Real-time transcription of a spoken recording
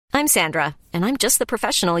I'm Sandra, and I'm just the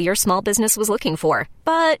professional your small business was looking for.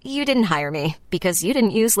 But you didn't hire me because you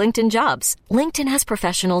didn't use LinkedIn Jobs. LinkedIn has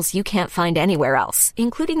professionals you can't find anywhere else,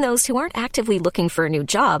 including those who aren't actively looking for a new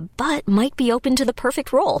job, but might be open to the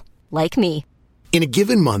perfect role, like me. In a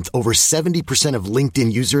given month, over 70% of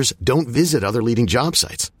LinkedIn users don't visit other leading job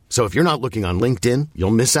sites. So if you're not looking on LinkedIn,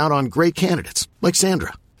 you'll miss out on great candidates like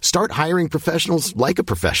Sandra. Start hiring professionals like a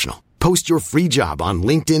professional. Post your free job on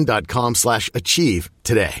linkedin.com/achieve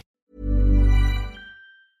today.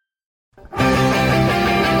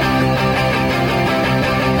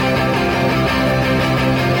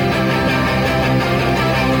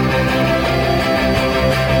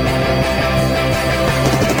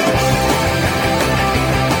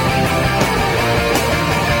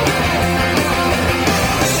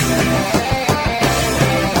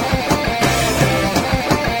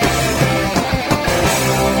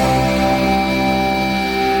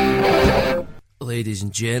 Ladies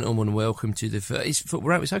and gentlemen, welcome to the Football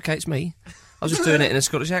Ramble. It's okay, it's me. I was just doing it in a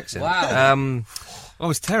Scottish accent. Wow. I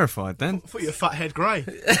was terrified then. I thought you were Fathead Gray.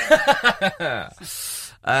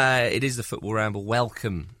 It is the Football Ramble.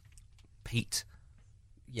 Welcome, Pete.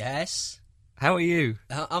 Yes. How are you?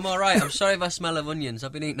 I'm all right. I'm sorry if I smell of onions.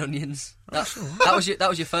 I've been eating onions. That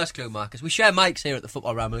was your first clue, Marcus. We share mics here at the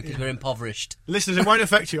Football Ramble because we're impoverished. Listeners, it won't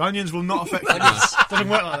affect you. Onions will not affect you. It doesn't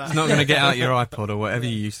work like that. It's not going to get out your iPod or whatever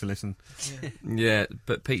you used to listen. Yeah,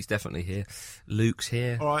 but Pete's definitely here. Luke's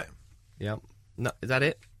here. All right. Yeah. No, is that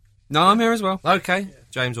it? No, I'm here as well. Okay.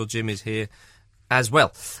 James or Jim is here as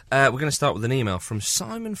well. We're going to start with an email from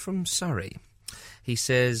Simon from Surrey. He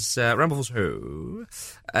says, Rambles Who,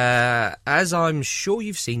 as I'm sure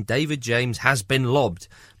you've seen, David James has been lobbed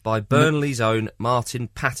by Burnley's own Martin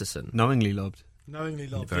Patterson. Knowingly lobbed. Knowingly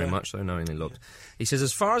lobbed. Very much so, knowingly lobbed. He says,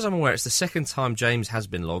 as far as I'm aware, it's the second time James has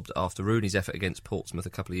been lobbed after Rooney's effort against Portsmouth a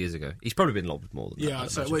couple of years ago. He's probably been lobbed more than that. Yeah,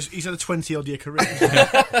 so he's had a 20-odd-year career.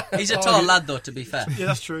 He's a tall lad, though, to be fair. Yeah,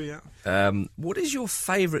 that's true, yeah. What is your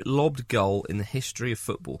favourite lobbed goal in the history of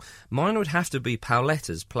football? Mine would have to be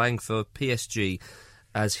Pauletta's playing for PSG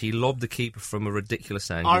as he lobbed the keeper from a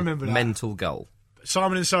ridiculous angle. I remember that. Mental goal.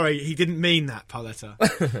 Simon and Surrey, he didn't mean that, Pauletta.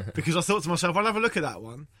 Because I thought to myself, I'll have a look at that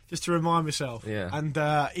one, just to remind myself. Yeah. And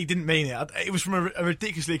he didn't mean it. It was from a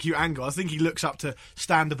ridiculously acute angle. I think he looks up to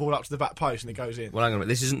stand the ball up to the back post and it goes in. Well, hang on a minute.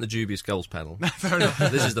 This isn't the dubious goals panel. Fair enough.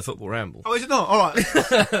 This is the Football Ramble. Oh, is it not? All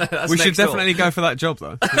right. We should definitely go for that job,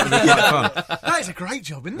 though. It would be quite fun. That is a great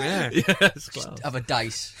job, isn't it? Yeah. Yes, Have a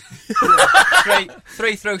dice.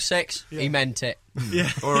 three through six. Yeah. He meant it.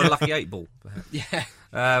 Yeah. Or a lucky 8 ball, perhaps. Yeah.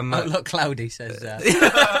 Look cloudy, says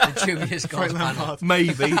the dubious goals panel.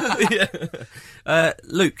 Maybe.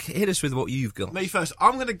 Luke, hit us with what you've got. Me first.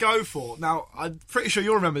 I'm going to go for, now, I'm pretty sure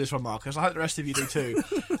you'll remember this one, Marcus. I hope the rest of you do too.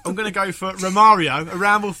 I'm going to go for Romario, a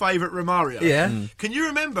Ramble favourite Romario. Yeah. Can you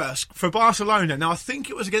remember, for Barcelona, now I think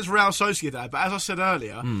it was against Real Sociedad, but as I said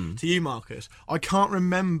earlier to you, Marcus, I can't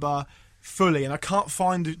remember fully, and I can't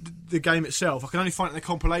find the game itself. I can only find it in a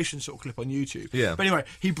compilation sort of clip on YouTube. Yeah. But anyway,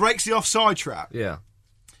 he breaks the offside trap. Yeah.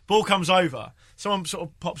 Ball comes over. Someone sort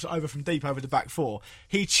of pops it over from deep over the back four.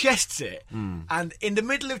 He chests it, and in the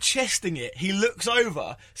middle of chesting it, he looks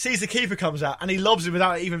over, sees the keeper comes out, and he lobs it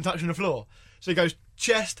without even touching the floor. So he goes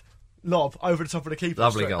chest, lob over the top of the keeper.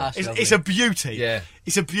 Lovely goal. It's a beauty. Yeah.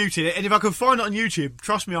 It's a beauty. And if I can find it on YouTube,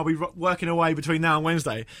 trust me, I'll be working away between now and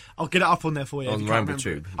Wednesday. I'll get it up on there for you. On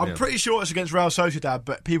RambleTube. I'm pretty sure it's against Real Sociedad,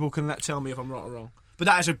 but people can tell me if I'm right or wrong. But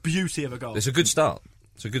that is a beauty of a goal. It's a good start.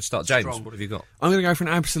 It's a good start. James, Strong. what have you got? I'm going to go for an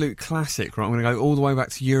absolute classic, right? I'm going to go all the way back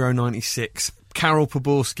to Euro 96. Karol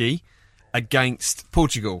Poborski against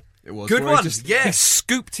Portugal. It was. Good one, one, He yes.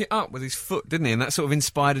 scooped it up with his foot, didn't he? And that sort of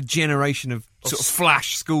inspired a generation of sort of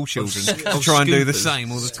flash school children to try and do the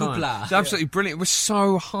same all the time. It's absolutely brilliant. It was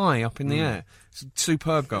so high up in the air. It's a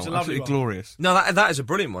superb goal. Absolutely glorious. No, that is a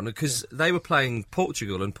brilliant one because they were playing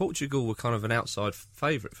Portugal, and Portugal were kind of an outside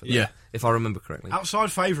favourite for that, if I remember correctly.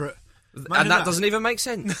 Outside favourite. And that doesn't even make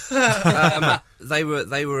sense. They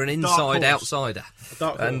were an inside outsider,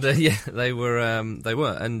 and they were, and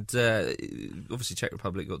obviously Czech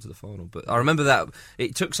Republic got to the final. But I remember that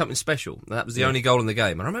it took something special. That was the only goal in the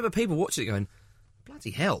game. And I remember people watching it going,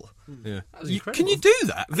 "Bloody hell!" Yeah, that was incredible. Can you do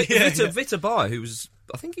that? Vita Baia, who was,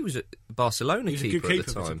 I think he was a Barcelona keeper at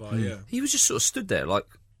the time. He was just sort of stood there like.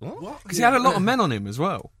 What? Because he had a lot of men on him as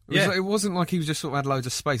well. It wasn't like he was just sort of had loads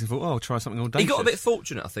of space and thought, I'll try something audacious. He got a bit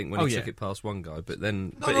fortunate, I think, when he took it past one guy, but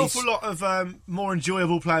then... Not an awful lot of more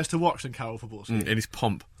enjoyable players to watch than Karol Poborski. In his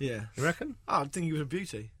pomp. Yeah. You reckon? I think he was a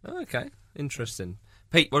beauty. Oh, okay, interesting.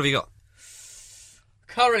 Pete, what have you got?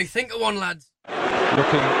 Can't really think of one, lads.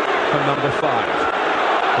 Looking for number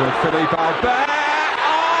 5. With Philippe Albert.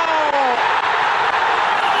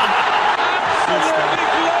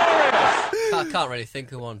 can't really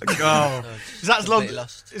think of one. Oh. Is that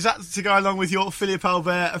lost. Is that to go along with your Philippe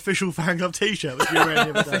Albert official fan club T-shirt, which you were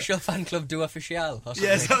wearing the other day? Official fan club do official.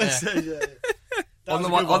 Yes, that was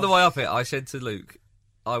on the way up it, I said to Luke,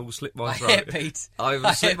 I will slip my throat. I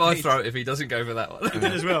will slip my throat if he doesn't go for that one. You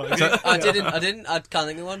did as well. I didn't. I can't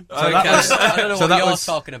think of one. So I don't know what you're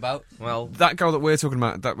talking about. Well, that goal that we're talking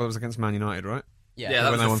about, that was against Man United, right? Yeah,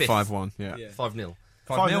 that when they won was 5-1. Yeah, 5-0.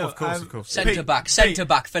 5-0, of course. Centre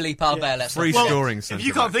back, Philippe Albert. Let's free scoring. If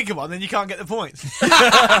you can't think of one, then you can't get the points.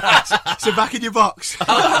 So back in your box.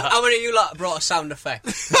 How many of you lot brought a sound effect?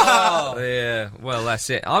 Oh. Yeah, well, that's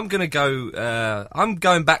it. I'm going to go. I'm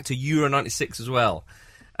going back to Euro '96 as well,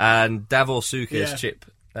 and Davor Suker's chip.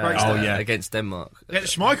 Against Denmark.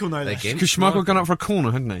 Against Schmeichel, no less. Because Schmeichel had gone up for a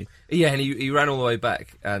corner, hadn't he? Yeah, and he ran all the way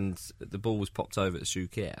back, and the ball was popped over to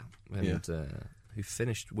Suker, and who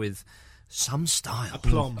finished with some style.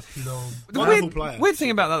 Aplomb. The weird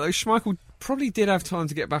thing about that, though, Schmeichel probably did have time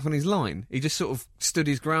to get back on his line. He just sort of stood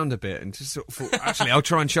his ground a bit and just sort of thought, actually, I'll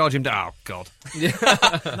try and charge him down. Oh, God.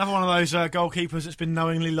 Another one of those goalkeepers that's been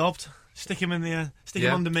knowingly lobbed. Stick him in the stick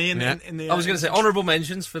him under me in the. I was going to say honourable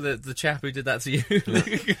mentions for the chap who did that to you.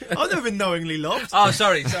 I've never been knowingly lobbed. Oh,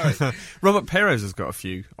 sorry. Robert Perez has got a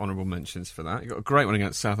few honourable mentions for that. He got a great one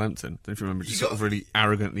against Southampton. Don't you remember? Just sort of really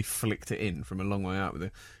arrogantly flicked it in from a long way out with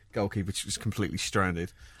the goalkeeper just completely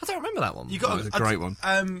stranded. I don't remember that one. It was a great one.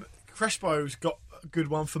 Crespo's got a good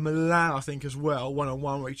one for Milan, I think, as well.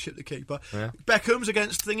 1-on-1 where he chipped the keeper. Yeah. Beckham's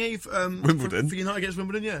against Wimbledon. For United against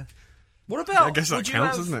Wimbledon, yeah. What about? I guess that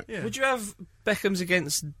counts, doesn't it? Yeah. Would you have Beckham's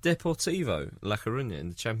against Deportivo La Coruña in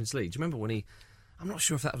the Champions League? Do you remember when he? I'm not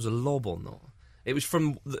sure if that was a lob or not. It was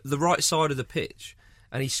from the right side of the pitch,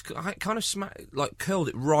 and he kind of curled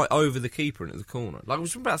it right over the keeper into the corner. Like it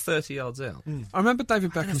was from about 30 yards out. I remember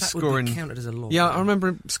David Beckham scoring. Would be counted as a lob. Yeah, I remember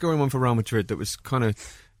him scoring one for Real Madrid that was kind of.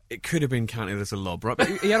 It could have been counted as a lob, right? But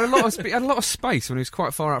he had a lot of space when he was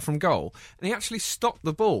quite far out from goal, and he actually stopped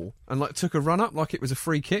the ball and took a run up like it was a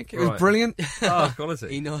free kick. It was brilliant. Oh, quality!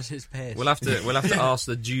 He knows his pace. We'll have to ask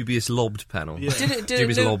the dubious lobbed panel. Yeah. Didn't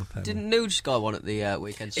Nuge score one at the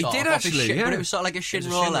weekend? He did actually, but it was sort of like a shin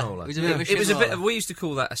roller. It was a bit of a shin roller. We used to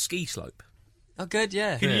call that a ski slope. Oh, good,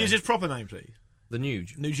 yeah. Can you use his proper name, please? The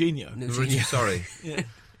Nuge. Nuginho. Sorry.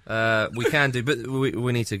 Yeah. We can do, but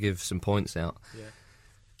we need to give some points out. Yeah.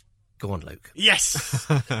 Go on, Luke. Yes.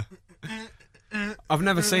 I've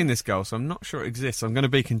never seen this goal, so I'm not sure it exists. I'm going to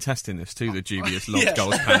be contesting this to the dubious lob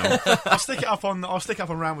goals panel. I'll stick it up on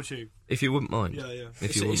Round with you. If you wouldn't mind. Yeah.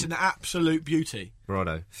 It's an absolute beauty.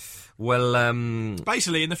 Righto. Well,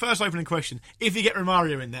 basically, in the first opening question, if you get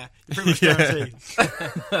Romario in there, you're pretty much guaranteed.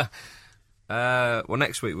 Well,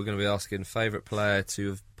 next week we're going to be asking favourite player to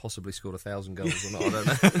have possibly scored 1,000 goals or not. I don't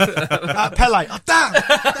know. Pele. Oh,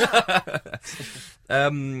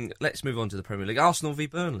 damn! Let's move on to the Premier League. Arsenal v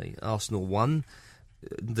Burnley. Arsenal won.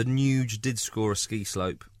 The Nuge did score a ski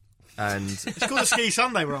slope. And it's called a ski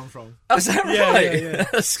Sunday where I'm from. Oh, is that right? Yeah.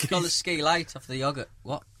 It's called a ski light off the yoghurt.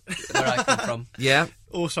 What? Where I come from. Yeah.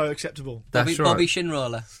 Also acceptable. That's right. Bobby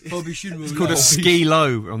Shinroller. It's called a ski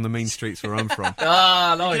low on the mean streets where I'm from.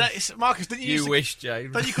 Ah, nice. Marcus, didn't you wish,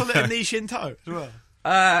 James. Don't you call it a knee shin toe as well?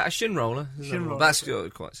 A shin roller. That's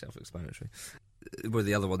quite self-explanatory. Where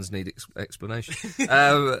the other ones need explanation.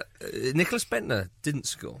 Nicholas Bentner didn't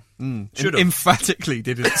score. Should have. Emphatically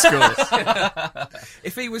didn't score.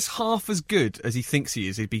 If he was half as good as he thinks he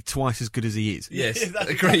is, he'd be twice as good as he is. Yes,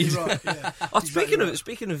 agreed. Exactly right, yeah.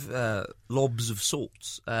 Speaking of lobs of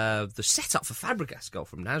sorts, the setup for Fabregas goal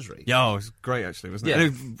from Nasri. Yeah, it was great actually, wasn't it? Yeah.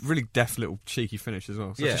 And a really deft little cheeky finish as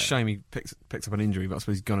well. Such a shame he picked up an injury, but I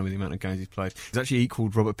suppose he's gone on with the amount of games he's played. He's actually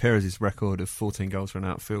equalled Robert Perez's record of 14 goals for an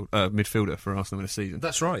midfielder for Arsenal in a season.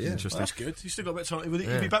 That's right, yeah. Interesting. Well, that's good. You've still got a bit of time.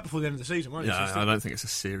 You'll be back before the end of the season, won't you? Yeah, I don't think it's a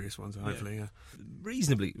serious one, so hopefully,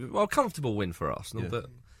 reasonably comfortable win for Arsenal, but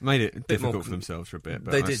made it difficult for themselves for a bit.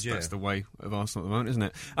 But they did, yeah. That's the way of Arsenal at the moment, isn't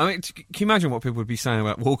it? I mean, can you imagine what people would be saying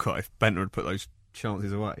about Walcott if Bentner had put those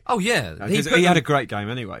chances away? Oh yeah, he had a great game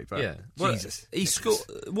anyway. But yeah, Jesus, he scored.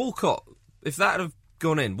 Walcott. If that had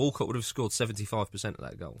gone in, Walcott would have scored 75% of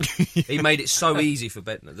that goal. He made it so easy for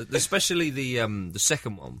Bentner, especially the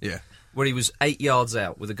second one. Yeah. Where he was 8 yards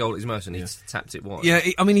out with a goal at his mercy and he tapped it wide. Yeah,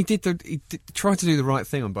 he did try to do the right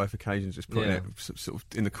thing on both occasions, just putting it sort of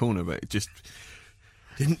in the corner, but it just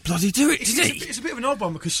didn't bloody do it, did he? It's a bit of an odd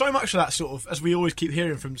one because so much of that sort of, as we always keep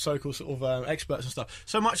hearing from so-called sort of experts and stuff,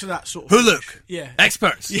 so much of that sort of... Who look? Yeah.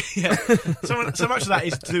 Experts! Yeah. So much of that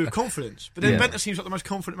is to do with confidence. But then Bentner seems like the most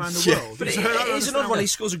confident man in the world. But it is an odd one. He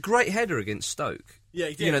scores a great header against Stoke. Yeah,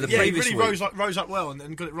 he did. You know, the previous he week. really rose up well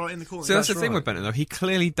and got it right in the corner. So that's the thing with Bennett, though. He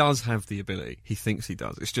clearly does have the ability. He thinks he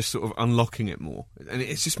does. It's just sort of unlocking it more. And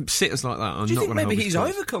it's just sitters like that. Do you think maybe he's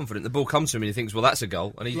overconfident? The ball comes to him and he thinks, well, that's a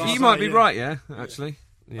goal. And he might be right, yeah, actually.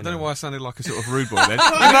 You I don't know why I sounded like a sort of rude boy then. You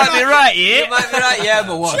might be right, yeah. You might be right, yeah,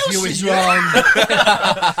 but what view is wrong?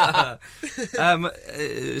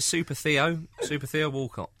 Super Theo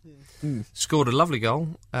Walcott. Scored a lovely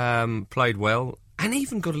goal, played well, and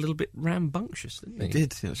even got a little bit rambunctious, didn't he? He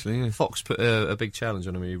did, actually, yeah. Fox put a big challenge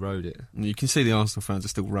on him and he rode it. And you can see the Arsenal fans are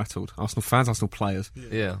still rattled. Arsenal fans, Arsenal players.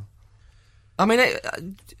 Yeah. I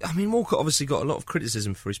mean, Walcott obviously got a lot of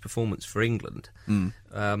criticism for his performance for England,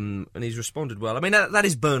 and he's responded well. I mean, that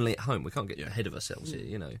is Burnley at home. We can't get ahead of ourselves here,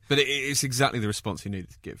 you know. But it's exactly the response he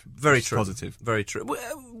needed to give. Very it's true. Positive. Very true.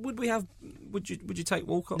 Would you take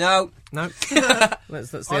Walcott? No.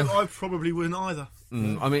 That's the I probably wouldn't either.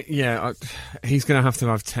 I mean, yeah, he's going to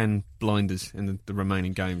have 10 blinders in the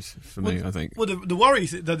remaining games for me, I think. Well, the worry,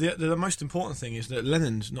 the most important thing is that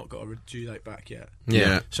Lennon's not got a due date back yet.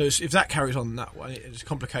 Yeah. So if that carries on that way, it's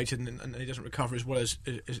complicated and he doesn't recover as well as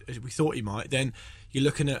we thought he might, then you're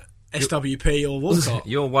looking at SWP or Walcott.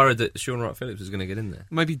 You're worried that Sean Wright-Phillips is going to get in there.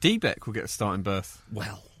 Maybe Debeck will get a starting berth.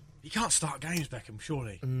 Well, you can't start games, Beckham,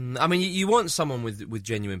 surely. I mean, you want someone with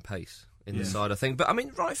genuine pace in the side, I think. But I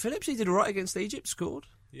mean, Wright-Phillips, he did all right against Egypt, scored.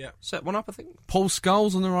 Yeah. Set one up, I think. Paul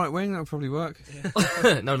Scholes on the right wing, that would probably work.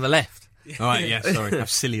 Yeah. No, on the left. All right, yeah, sorry. How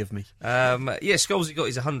silly of me. Scholes got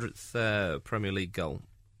his 100th Premier League goal.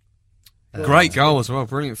 Great goal as well,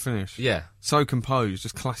 brilliant finish. Yeah. So composed,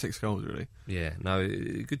 just classic Scholes, really. Yeah, no,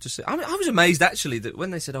 good to see. I mean, I was amazed, actually, that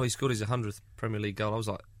when they said, he scored his 100th Premier League goal, I was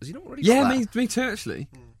like, has he not already got that? Me too, actually.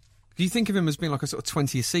 You think of him as being like a sort of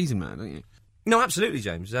 20th season man, don't you? No, absolutely,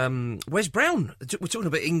 James. Wes Brown. We're talking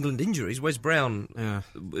about England injuries. Wes Brown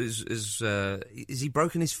is he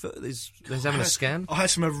broken his foot? He's having a scan. I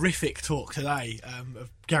had some horrific talk today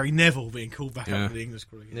of Gary Neville being called back up to the English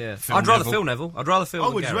squad again. Yeah, I'd rather Phil Neville. I'd rather Phil. I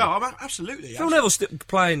would as well. Absolutely. Phil Neville's still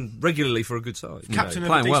playing regularly for a good side. Captain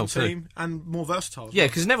of a decent team and more versatile. Yeah,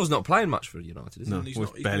 because Neville's not playing much for United, is he? No, he's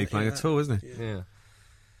barely playing at all, isn't he? Yeah.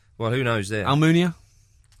 Well, who knows there? Almunia?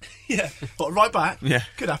 Yeah, but right back. Yeah.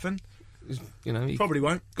 Could happen. You know, he probably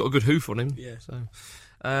won't. Got a good hoof on him. Yeah. So,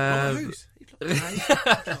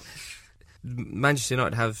 Manchester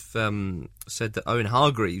United have said that Owen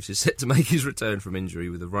Hargreaves is set to make his return from injury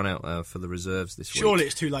with a run out for the reserves this week. Surely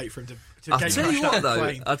it's too late for him to I'll tell you what,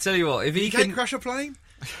 though. I'll tell you what. If he can crash a plane,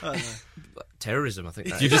 terrorism, I think.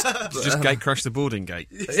 That you just gate crash the boarding gate.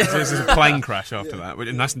 There's a plane crash after that,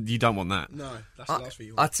 and you don't want that. No, that's the last thing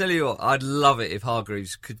you I want. tell you what, I'd love it if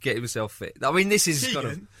Hargreaves could get himself fit. I mean, this is kind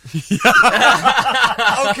of.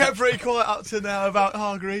 I've kept pretty quiet up to now about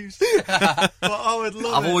Hargreaves, but I would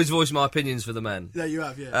love I've always voiced my opinions for the man. Yeah, you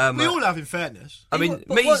have. Yeah, we all have, in fairness. I mean,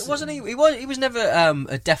 wasn't he? He was never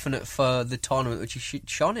a definite for the tournament which he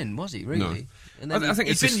shone in, was he? Really? No. And then I think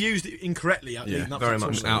it's been used incorrectly. Very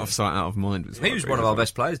much out of sight, out of mind. He was one of our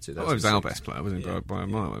best players too. He was our best player, wasn't he? By a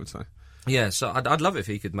mile, I would say. Yeah, so I'd love it if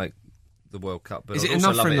he could make the World Cup. But is it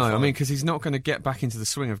enough for him though? I mean, because he's not going to get back into the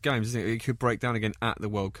swing of games, is it? He could break down again at the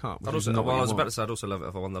World Cup. I was about to say, I'd also love it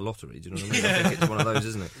if I won the lottery. Do you know what I mean? I think it's one of those,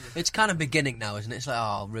 isn't it? It's kind of beginning now, isn't it? It's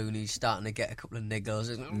like, Rooney's starting to get a couple of niggles.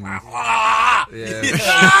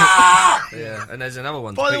 Yeah, and there's another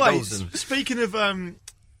one. By the way, speaking of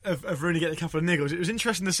Rooney getting a couple of niggles, it was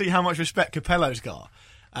interesting to see how much respect Capello's got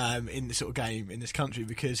in this sort of game in this country,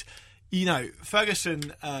 because you know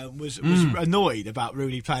Ferguson was annoyed about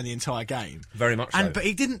Rooney playing the entire game, very much so. But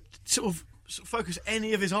he didn't sort of focus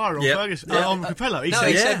any of his ire on Ferguson, on Capello. He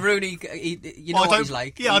said Rooney, you know what he's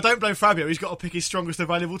like. Yeah, I don't blame Fabio. He's got to pick his strongest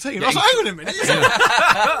available team. Yeah, I was like, hang on a minute. Is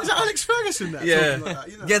that Alex Ferguson there? Yeah. Like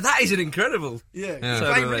that, you know? Yeah, that is an incredible. Yeah.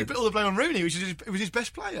 He put all the blame on Rooney, which was his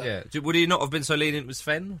best player. Yeah. Would he not have been so lenient with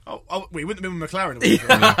Sven? Well, he wouldn't have been with McLaren.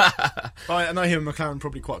 I know him and McLaren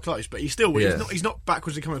probably quite close, but he's still he's not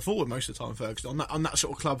backwards and coming forward most of the time, Ferguson, on that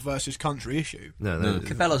sort of club versus country issue. No.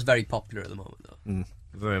 Capello's very popular at the moment, though.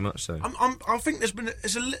 Very much so. I think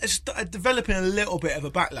it's developing a little bit of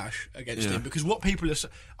a backlash against him, because what people are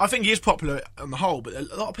I think he is popular on the whole, but a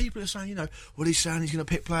lot of people are saying, he's saying he's going to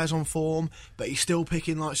pick players on form, but he's still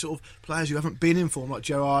picking like sort of players who haven't been in form, like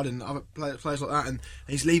Gerrard and other players like that, and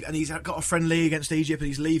he's got a friendly against Egypt, and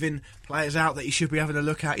he's leaving players out that he should be having a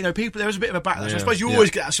look at. There is a bit of a backlash. I suppose you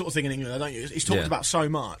always get that sort of thing in England, don't you? It's talked about so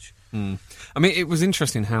much. I mean, it was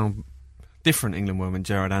interesting how different England were when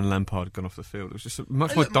Gerrard and Lampard had gone off the field. It was just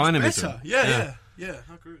much more dynamism. Yeah, I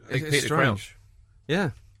agree with that. Peter Crouch. Yeah.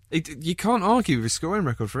 You can't argue with his scoring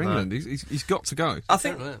record for England. He's got to go. I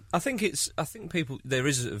think people, there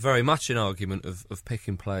is very much an argument of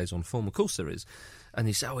picking players on form. Of course there is, and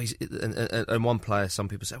you say, and one player, some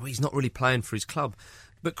people say, well, he's not really playing for his club.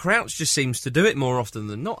 But Crouch just seems to do it more often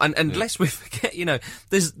than not. And lest we forget,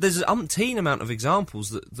 there's an umpteen amount of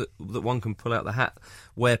examples that one can pull out the hat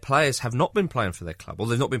where players have not been playing for their club, or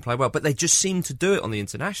they've not been playing well, but they just seem to do it on the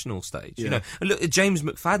international stage. And look, James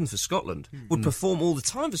McFadden for Scotland would perform all the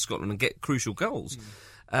time for Scotland and get crucial goals.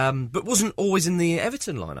 But wasn't always in the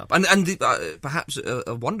Everton lineup. And perhaps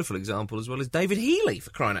a wonderful example as well is David Healy,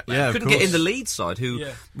 for crying out loud. Yeah, couldn't get in the Leeds side, who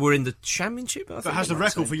were in the Championship. But has the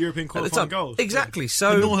record for European qualifying goals. Exactly. Yeah.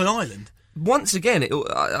 So for Northern Ireland. Once again,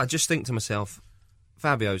 I just think to myself,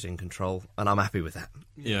 Fabio's in control, and I'm happy with that.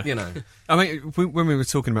 Yeah. I mean, when we were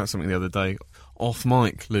talking about something the other day, off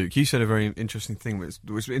mic, Luke, you said a very interesting thing. Was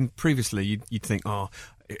previously, you'd think,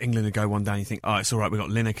 England would go one down, you think, it's all right, we've got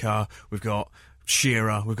Lineker, we've got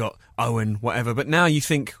Shearer, we've got Owen, whatever. But now you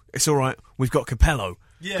think it's all right, we've got Capello.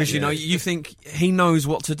 Because you think he knows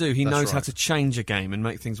what to do. He knows how to change a game and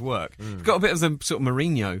make things work. We've got a bit of the sort of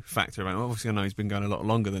Mourinho factor around. Obviously, I know he's been going a lot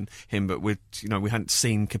longer than him, but we hadn't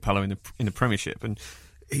seen Capello in the Premiership, and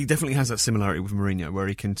he definitely has that similarity with Mourinho, where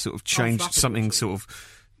he can sort of change something sort of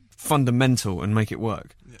fundamental and make it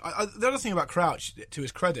work. The other thing about Crouch, to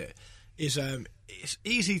his credit, is it's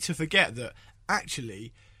easy to forget that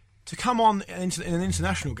actually, to come on in an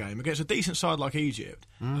international game against a decent side like Egypt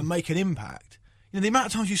and make an impact. The amount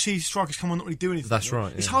of times you see strikers come on not really do anything. That's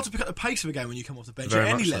right. It's hard to pick up the pace of a game when you come off the bench at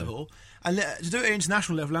any level, and to do it at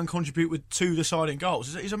international level and contribute with 2 deciding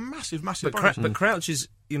goals is a massive bonus. But Crouch is,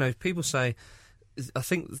 people say, I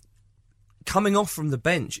think coming off from the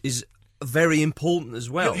bench is very important as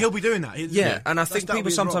well. He'll be doing that. And I think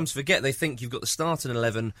people sometimes forget. They think you've got the starting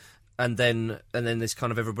 11. And then there's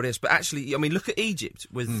kind of everybody else. But actually, I mean, look at Egypt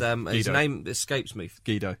with his name escapes me.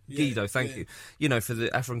 Guido, thank you. For the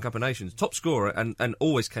African Cup of Nations, top scorer and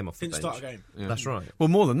always came off the bench. Didn't start a game. Yeah. That's right. Well,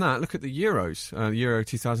 more than that, look at the Euros, Euro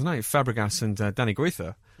 2008. Fabregas and Danny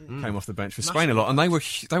Guitha came off the bench for Spain a lot, and they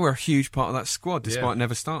were a huge part of that squad despite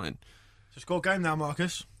never starting. It's a score game now,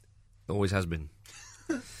 Marcus. Always has been.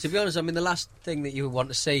 To be honest, I mean, the last thing that you would want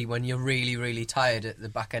to see when you're really, really tired at the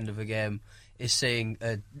back end of a game is seeing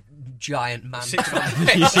a giant man. A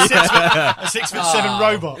 6'7"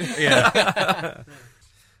 robot. Yeah.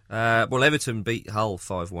 Well, Everton beat Hull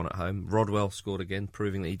 5-1 at home. Rodwell scored again,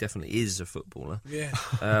 proving that he definitely is a footballer. Yeah.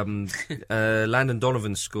 Landon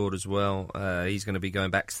Donovan scored as well. He's going to be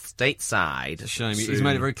going back stateside. It's a shame. He's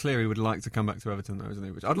made it very clear he would like to come back to Everton, though, isn't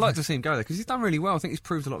he? Which I'd like to see him go there, because he's done really well. I think he's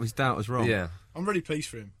proved a lot of his doubt as wrong. Yeah. I'm really pleased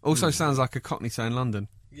for him. Also sounds like a Cockney saying London.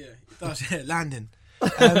 Yeah, it does. Yeah, Landon.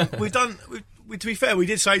 To be fair, we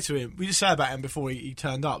did say about him before he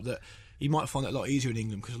turned up that he might find it a lot easier in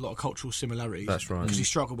England because of a lot of cultural similarities. That's right. Because he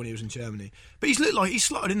struggled when he was in Germany. But he's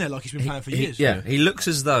slotted in there like he's been playing for years. He looks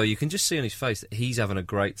as though you can just see on his face that he's having a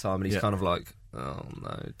great time, and he's kind of like, oh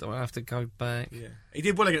no, do I have to go back? Yeah. He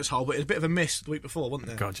did well against Hull, but it was a bit of a miss the week before, wasn't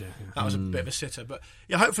there? God, yeah. That was a bit of a sitter. But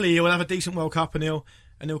yeah, hopefully he'll have a decent World Cup and he'll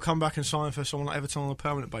come back and sign for someone like Everton on a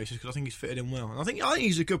permanent basis, because I think he's fitted in well. And I think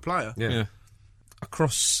he's a good player. Yeah.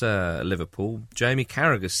 Across Liverpool, Jamie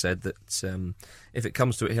Carragher said that if it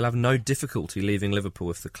comes to it, he'll have no difficulty leaving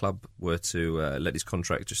Liverpool if the club were to let his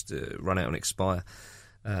contract just run out and expire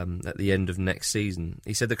at the end of next season.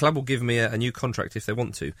 He said the club will give me a new contract if they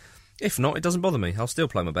want to. If not, it doesn't bother me. I'll still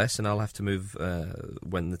play my best, and I'll have to move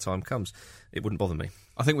when the time comes. It wouldn't bother me.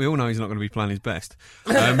 I think we all know he's not going to be playing his best.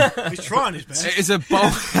 He's trying his best. It's a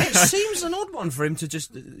bold. It seems an odd one for him to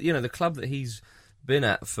just, the club that he's been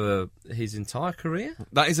at for his entire career.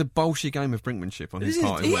 That is a bolshy game of brinkmanship on his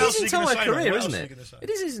part. It is his entire career, isn't it? It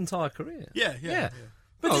is his entire career. Yeah.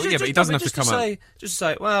 But he doesn't have to come out. Just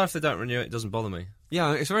say, well, if they don't renew it, it doesn't bother me.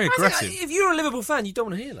 Yeah, it's very aggressive. If you're a Liverpool fan, you don't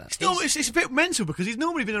want to hear that. It's a bit mental, because he's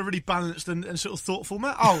normally been a really balanced and sort of thoughtful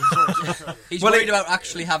man. Oh, sorry. He's worried about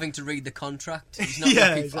actually having to read the contract. He's not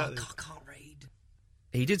looking exactly. for, I can't read.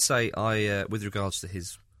 He did say, with regards to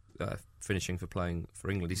his finishing for playing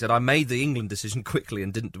for England, he said, I made the England decision quickly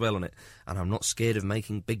and didn't dwell on it, and I'm not scared of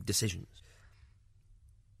making big decisions.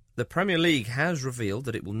 The Premier League has revealed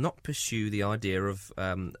that it will not pursue the idea of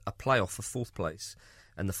a playoff for fourth place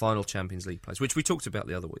and the final Champions League place, which we talked about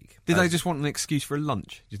the other week. Did they just want an excuse for a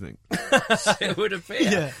lunch, do you think? It would appear.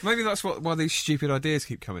 Yeah. Maybe that's why these stupid ideas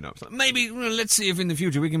keep coming up. It's like, maybe, let's see if in the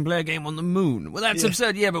future we can play a game on the moon. Well, that's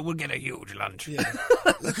absurd, but we'll get a huge lunch. Yeah.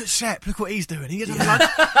 Look at Sepp, look what he's doing. He's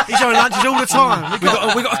having lunches all the time.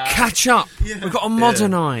 We've got to catch up. Yeah. We've got to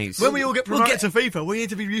modernise. When we all get promoted to FIFA, we need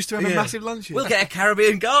to be used to having massive lunches. We'll get a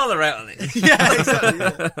Caribbean gala out on it. Yeah,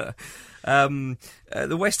 exactly.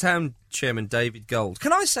 The West Ham chairman, David Gold.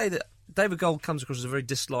 Can I say that David Gold comes across as a very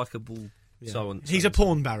dislikable... He's a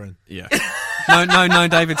porn baron. Yeah. No,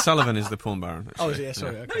 David Sullivan is the porn baron. Actually. Oh, is he? Yeah,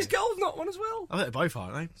 sorry. Okay. No, is Gold not one as well? I think they're both,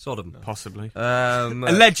 aren't they? Sodom. Possibly. There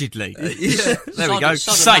Allegedly. we go.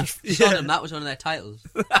 Safe. Sodom, that was one of their titles.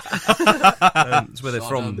 It's where they're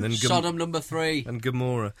from. And Sodom number 3. And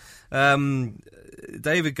Gomorrah.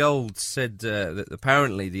 David Gold said that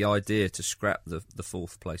apparently the idea to scrap the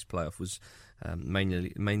fourth place playoff was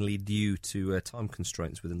mainly due to time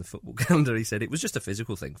constraints within the football calendar. He said it was just a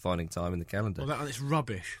physical thing, finding time in the calendar. Well, it's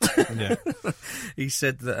rubbish. Yeah. He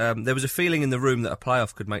said that there was a feeling in the room that a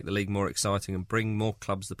playoff could make the league more exciting and bring more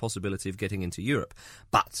clubs the possibility of getting into Europe.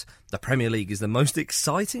 But the Premier League is the most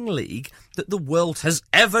exciting league that the world has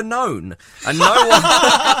ever known, and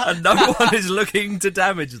no one is looking to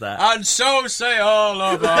damage that. And so say all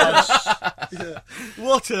of us.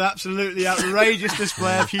 What an absolutely outrageous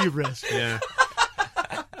display of hubris. Yeah.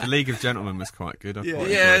 The League of Gentlemen was quite good. I quite enjoyed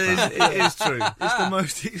it that. is true. It's the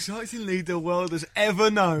most exciting league the world has ever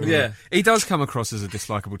known. Yeah. He does come across as a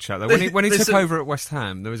dislikable chap, though. When he took over at West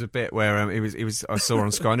Ham, there was a bit where he was. I saw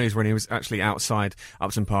on Sky News when he was actually outside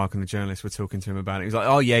Upton Park and the journalists were talking to him about it. He was like,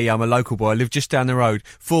 "Oh yeah, I'm a local boy. I live just down the road.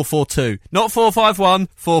 442, not 451,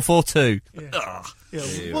 442." Yeah.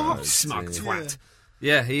 What? Smug twat.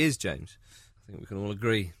 Yeah, he is, James. I think we can all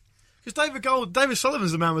agree. Because David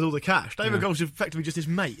Sullivan's the man with all the cash. David Gold's effectively just his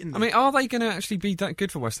mate, isn't he? I mean, are they going to actually be that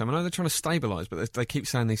good for West Ham? I know they're trying to stabilise, but they keep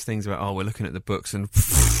saying these things about, we're looking at the books and...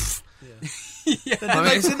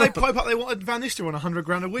 Didn't they pipe up they wanted Van Nistelrooy on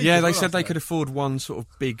 $100,000 a week? Yeah, they said they could afford one sort of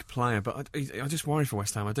big player, but I just worry for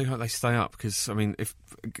West Ham. I do hope they stay up because, I mean, if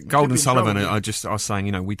Gold and Sullivan are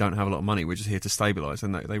saying, we don't have a lot of money, we're just here to stabilise,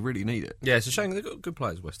 and they really need it. Yeah, it's a shame they've got good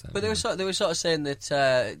players, West Ham. But they were sort of saying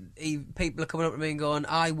that people are coming up to me and going,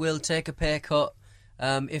 I will take a pay cut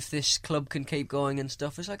if this club can keep going and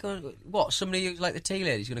stuff. It's like, what? Somebody who's like the tea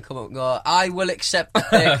lady's going to come up and go, I will accept the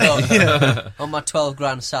pay cut on my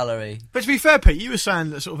 $12,000 salary. But to be fair, Pete, you were saying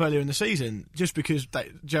that sort of earlier in the season, just because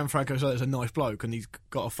Gianfranco Zolla's a nice bloke and he's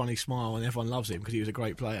got a funny smile and everyone loves him because he was a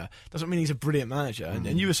great player, doesn't mean he's a brilliant manager.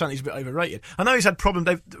 And you were saying he's a bit overrated. I know he's had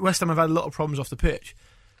problems. West Ham have had a lot of problems off the pitch.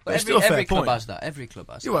 But every club has that. Every club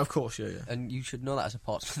has that. Yeah, well, of course, yeah. And you should know that as a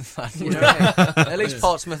Portsmouth fan. You know what I mean? At least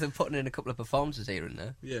Portsmouth are putting in a couple of performances here and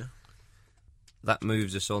there. Yeah. That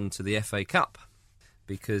moves us on to the FA Cup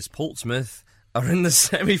because Portsmouth are in the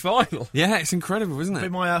semi-final. Yeah, it's incredible, isn't it? It'll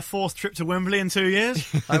be my fourth trip to Wembley in 2 years.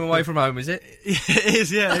 Home away from home, is it? It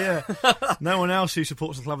is, yeah. No one else who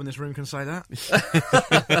supports the club in this room can say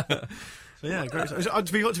that. So yeah, great.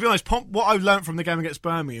 To be honest, what I learnt from the game against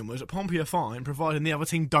Birmingham was that Pompey are fine, providing the other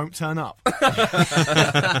team don't turn up.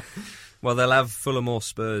 Well, they'll have Fulham or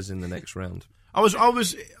Spurs in the next round. I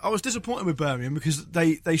was disappointed with Birmingham because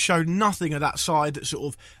they showed nothing of that side that sort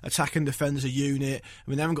of attack and defend as a unit. I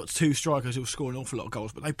mean, they haven't got two strikers who will score an awful lot of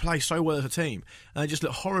goals, but they play so well as a team, and they just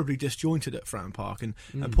look horribly disjointed at Fratton Park. And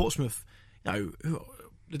Portsmouth, the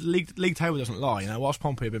league table doesn't lie. Whilst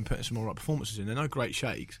Pompey have been putting some all right performances in, they're no great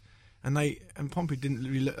shakes. And Pompey didn't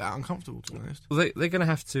really look that uncomfortable, to be honest. Well, they're going to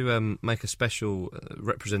have to make a special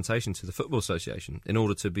representation to the Football Association in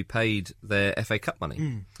order to be paid their FA Cup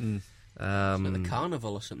money. Like the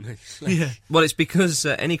carnival or something. Yeah. Well, it's because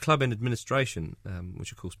any club in administration,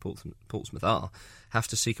 which of course Portsmouth are, have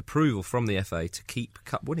to seek approval from the FA to keep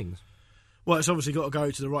cup winnings. Well, it's obviously got to go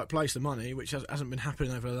to the right place, the money, which hasn't been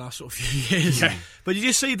happening over the last sort of few years. Yeah. But did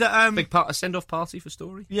you see that... a send-off party for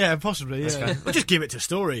Story? Yeah, possibly, yeah. Well, just give it to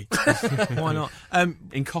Story. Why not?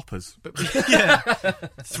 In coppers. Yeah,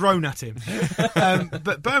 thrown at him.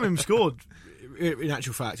 But Birmingham scored, in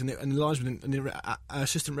actual fact, and the linesman and the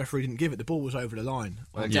assistant referee didn't give it. The ball was over the line.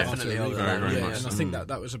 Definitely over the line. Very much. And I think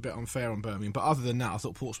that was a bit unfair on Birmingham. But other than that, I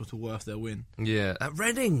thought Portsmouth were worth their win. Yeah. At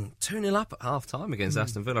Reading, 2-0 up at half-time against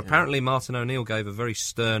Aston Villa. Apparently, Martin O'Neill gave a very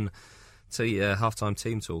stern half-time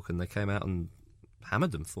team talk, and they came out and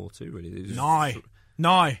hammered them 4-2, really. Nye.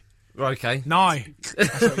 Okay. Nye.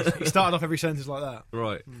 He started off every sentence like that.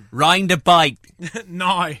 Right. Rind a bite.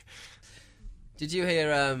 Nye. Did you hear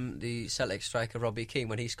the Celtic striker Robbie Keane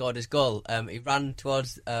when he scored his goal? He ran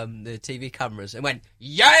towards the TV cameras and went,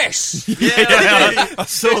 "Yes!" Yeah, I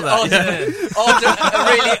saw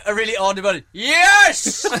that. A really audible,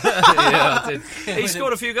 "Yes!" Yeah, I did. He's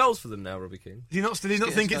scored a few goals for them now, Robbie Keane. Did he not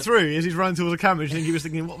think it through as he's running towards the camera? Do you think he was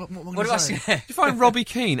thinking, what am I going to say? Do you find Robbie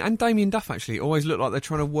Keane and Damien Duff actually always look like they're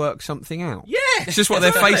trying to work something out? Yeah! It's just what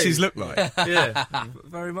their faces look like. Yeah,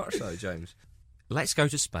 very much so, James. Let's go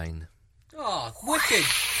to Spain. Oh, wicked.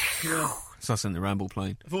 Yeah. It's us in the Ramble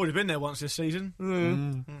plane. I've already been there once this season.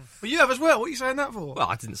 But you have as well. What are you saying that for? Well,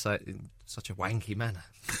 I didn't say such a wanky manner.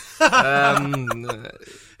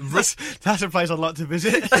 That's a place I'd like to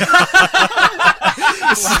visit.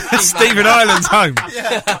 Stephen Ireland's home.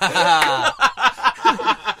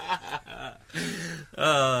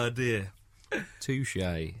 Oh dear. Touche.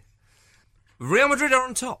 Real Madrid are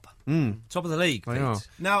on top. Top of the league. They are.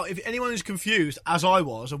 Now, if anyone is confused, as I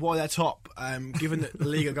was, of why they're top, given that La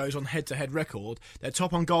Liga goes on head-to-head record, they're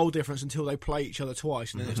top on goal difference until they play each other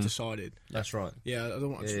twice, and then it's decided. That's right. Yeah, I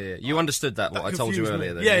don't want to... Yeah. You understood that, what I told you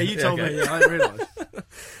earlier. Then, yeah, you told me. Yeah, I didn't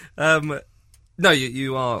realise. No,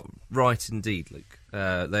 you are right indeed, Luke.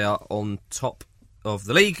 They are on top of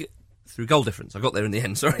the league through goal difference. I got there in the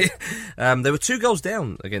end, sorry. They were 2 goals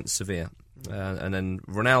down against Sevilla. And then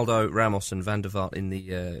Ronaldo, Ramos and Van der Vaart in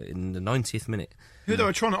the 90th minute. Who they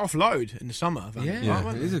were trying to offload in the summer.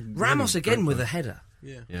 Ramos again with a header.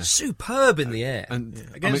 Yeah. Superb in the air. And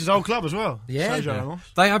against his old club as well. Yeah.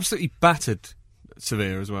 They absolutely battered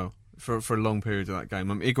Sevilla as well for a long period of that game.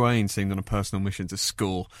 Higuain seemed on a personal mission to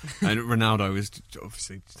score, and Ronaldo has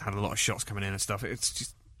obviously had a lot of shots coming in and stuff. It's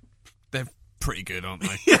just they're pretty good, aren't they?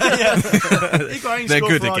 Higuain they're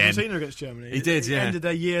scored good for again. Argentina against Germany. He did, yeah. Ended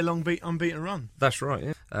their year-long unbeaten run. That's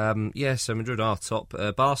right, yeah. So Madrid are top.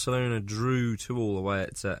 Barcelona drew 2-2 away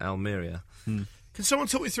at Almeria. Can someone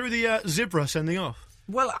talk me through the Zebra sending off?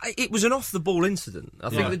 Well, it was an off-the-ball incident. I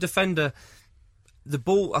think the defender...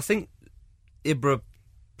 I think Ibra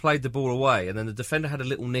played the ball away, and then the defender had a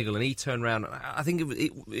little niggle, and he turned around. I think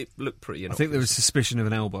it looked pretty innocuous. I think there was suspicion of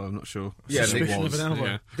an elbow. I'm not sure. Yeah, suspicion of an elbow.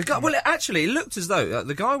 Yeah. The guy, well, it looked as though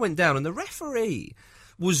the guy went down, and the referee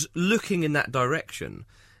was looking in that direction,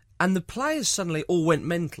 and the players suddenly all went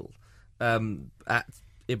mental at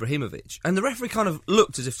Ibrahimovic, and the referee kind of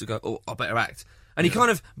looked as if to go, "Oh, I better act," and he kind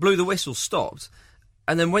of blew the whistle, stopped,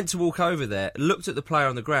 and then went to walk over there, looked at the player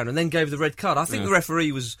on the ground, and then gave the red card. I think the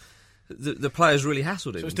referee was. The players really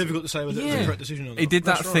hassled him. So it's difficult to say whether it was the correct decision or not. He did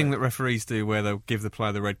that thing that referees do where they'll give the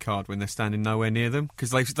player the red card when they're standing nowhere near them, because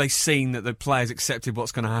they've seen that the players accepted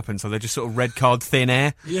what's going to happen, so they just sort of red card thin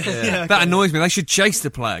air. That annoys me. They should chase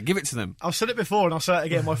the player. Give it to them. I've said it before and I'll say it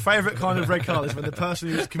again. My favourite kind of red card is when the person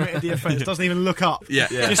who's committed the offence doesn't even look up.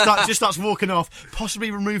 Just starts walking off,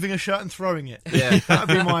 possibly removing a shirt and throwing it. That would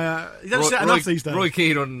be my... you don't see that enough these days. Roy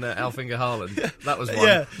Keane on Alfinger Haaland. That was one.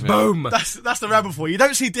 Yeah. Boom. That's the rabble for you. You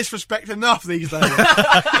don't see disrespect enough these days.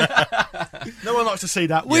 No one likes to see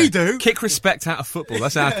that. We do. Kick respect out of football.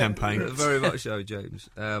 That's our campaign. Very much so, James.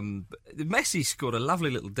 Messi scored a lovely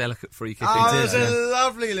little delicate free kick. It was a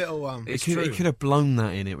lovely little one. It's He could have blown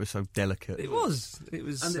that in. It was so delicate. It was. And it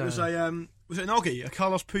was was it an Oggy? A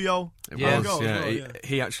Carlos Puyol?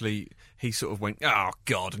 He sort of went, oh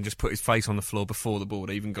God, and just put his face on the floor before the ball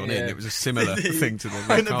had even gone in. It was a similar thing to the red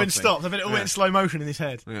couldn't have been card stopped. I mean, it all went in slow motion in his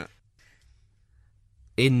head. Yeah.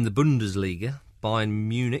 In the Bundesliga, Bayern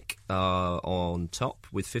Munich are on top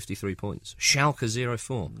with 53 points. Schalke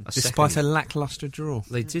 0-4. Despite a lacklustre draw.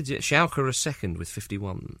 They did, yeah. Schalke are a second with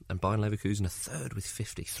 51, and Bayern Leverkusen a third with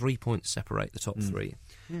 50. 3 points separate the top three.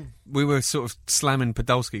 We were sort of slamming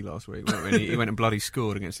Podolski last week, weren't we? He went and bloody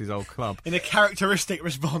scored against his old club. In a characteristic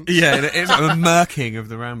response. Yeah, it's like a murking of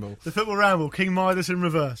the ramble. The football ramble, King Midas in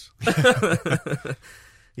reverse.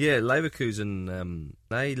 Yeah, Leverkusen,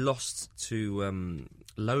 they lost to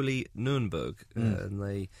lowly Nuremberg,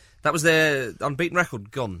 and that was their unbeaten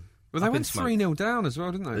record gone. Well, they went 3-0 down as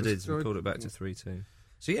well, didn't they? They did, and pulled it back to 3-2.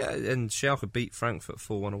 So yeah, and Schalke beat Frankfurt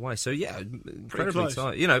 4-1 away. So yeah, incredibly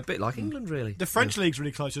tight. You know, a bit like England, really. The French league's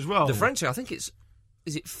really close as well. The French, I think is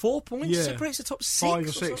it 4 points separates the top 6? 5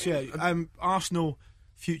 or 6, yeah. Arsenal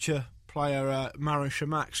future player Marouane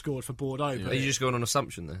Chamakh scored for Bordeaux. Are you just going on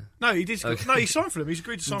assumption there? No, he did. Okay. No, he signed for them. He's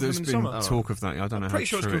agreed to sign for them in the summer. There's been talk of that. I don't know. Pretty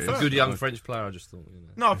sure it's confirmed. Good young French player. I just thought.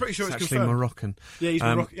 No, I'm pretty sure it's actually confirmed. Moroccan. Yeah, he's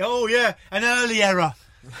Moroccan. Oh yeah, an early error.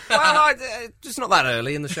 Well, it's not that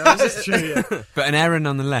early in the show, is it? That's true, yeah. But an error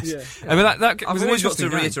nonetheless. Yeah. But that I've was always got to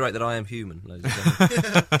game. reiterate that I am human, ladies and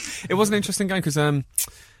gentlemen. It was an interesting game because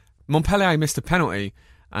Montpellier missed a penalty,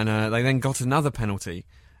 and they then got another penalty,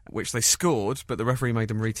 which they scored, but the referee made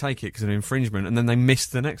them retake it because of an infringement, and then they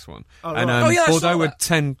missed the next one. Bordeaux were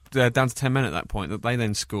 10 down to 10 men at that point. That they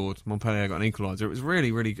then scored. Montpellier got an equaliser. It was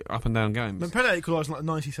really, really up and down games. Montpellier equalised in like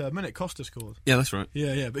the 93rd minute. Costa scored. Yeah, that's right.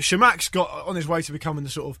 Yeah. But Chamakh's got on his way to becoming the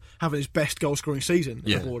sort of having his best goal scoring season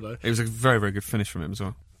for Bordeaux. It was a very, very good finish from him as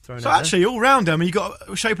well. So actually, all round, I mean, you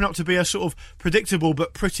got shaping up to be a sort of predictable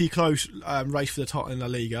but pretty close race for the title in La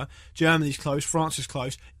Liga. Germany's close, France is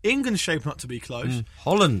close, England's shaping up to be close.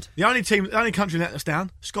 Holland, the only country letting us down,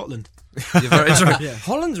 Scotland. You're very true.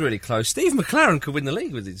 Holland's really close. Steve McLaren could win the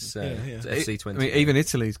league with his FC20. I mean, even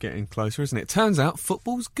Italy's getting closer, isn't it? Turns out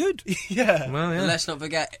football's good. Yeah. Well, yeah. Let's not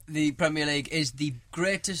forget, the Premier League is the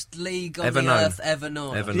greatest league on Ever the known. earth ever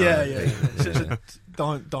known. Ever known.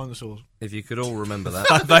 Dinosaurs. If you could all remember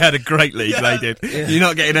that. They had a great league, they did. You're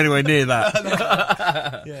not getting anywhere near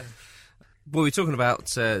that. Yeah. Well, we were talking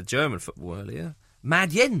about German football earlier.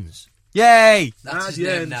 Mad Jens. Yay! That's his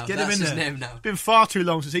name now. Get That's him in his there. name now. It's been far too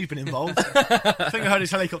long since he's been involved. I think I heard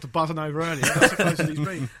his helicopter buzzing over earlier. That's the closest he's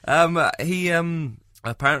been. He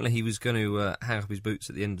apparently he was going to hang up his boots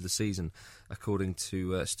at the end of the season, according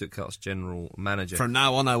to Stuttgart's general manager. From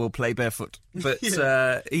now on, I will play barefoot. But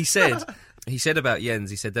he said about Jens,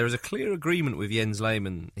 he said, there is a clear agreement with Jens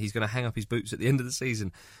Lehmann. He's going to hang up his boots at the end of the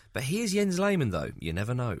season. But here's Jens Lehmann, though. You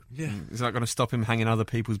never know. Yeah. Is that going to stop him hanging other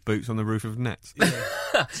people's boots on the roof of nets?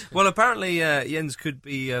 Well, apparently Jens could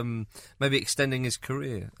be maybe extending his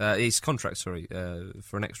contract, for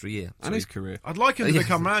an extra year. And his career. I'd like him to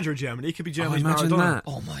become manager of Germany. He could be Germany's imagine Maradona. that.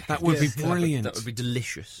 Oh my God. That would be Yes. brilliant. That would be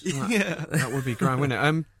delicious. Yeah. That would be grand,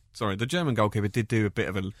 wouldn't it? Sorry, the German goalkeeper did do a bit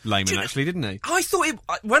of a layman, actually, didn't he? I thought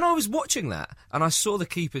when I was watching that and I saw the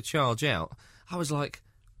keeper charge out, I was like,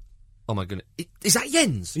 oh my goodness, is that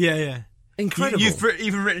Jens? Yeah, yeah. Incredible. You've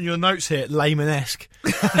even written your notes here, layman-esque.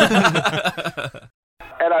 Hello,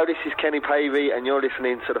 this is Kenny Pavey, and you're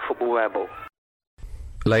listening to the Football Ramble.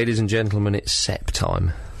 Ladies and gentlemen, it's SEP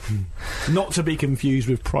time. Not to be confused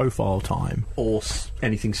with profile time. Or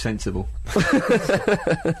anything sensible.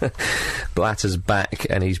 Blatter's back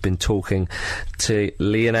and he's been talking to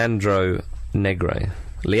Leandro Negre.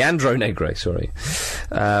 Leandro Negre, sorry.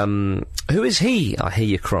 Who is he? I hear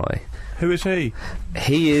you cry. Who is he?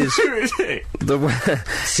 He is Who is he?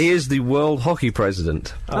 he is the World Hockey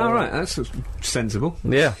President. Oh, right, that's sensible.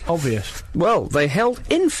 Yeah. Obvious. Well, they held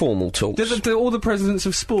informal talks. Do all the presidents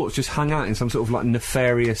of sports just hang out in some sort of like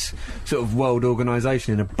nefarious sort of world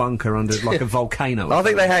organisation in a bunker under like a volcano? I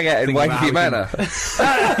think they hang out in Think about Wanky Manor.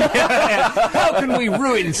 How can we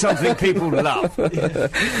ruin something people love?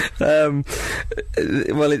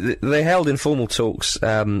 They held informal talks,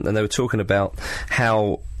 and they were talking about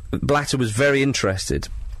how Blatter was very interested,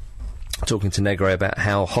 talking to Negre about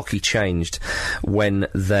how hockey changed when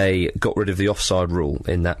they got rid of the offside rule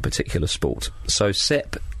in that particular sport. So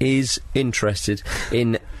Sepp is interested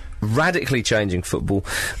in radically changing football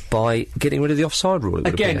by getting rid of the offside rule.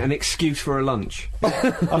 Again, an excuse for a lunch.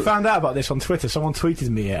 I found out about this on Twitter. Someone tweeted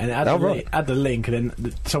me it, and it had, had the link, and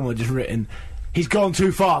then someone had just written, "He's gone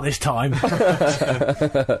too far this time."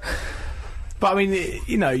 But I mean,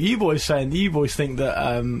 you know, you boys think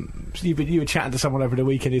that you were chatting to someone over the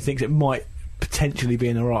weekend who thinks it might potentially be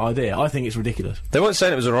an alright idea. I think it's ridiculous. They weren't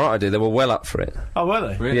saying it was an alright idea; they were well up for it. Oh, were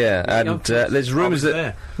they? Really? Yeah, and there's rumours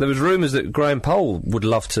that there was rumours that Graham Poll would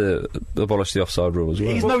love to abolish the offside rule as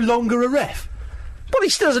well. He's no longer a ref. But he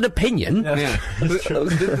still has an opinion. Yeah.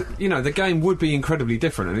 You know, the game would be incredibly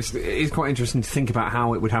different, and it is quite interesting to think about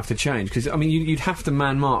how it would have to change, because, I mean, you'd have to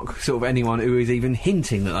man-mark sort of anyone who is even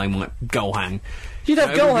hinting that they might goal hang. You'd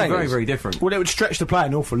have goal hangers. Very, very different. Well, it would stretch the play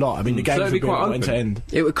an awful lot. I mean, the game So would it'd be be quite end to end.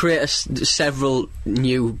 It would create several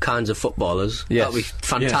new kinds of footballers. Yes. That would be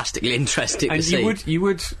fantastically interesting And to see. you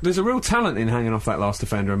would. There's a real talent in hanging off that last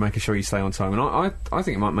defender and making sure you stay on time. And I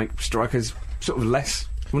think it might make strikers sort of less.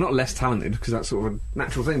 Well, not less talented, because that's sort of a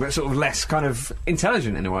natural thing, but sort of less kind of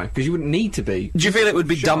intelligent in a way, because you wouldn't need to be. Do you feel it would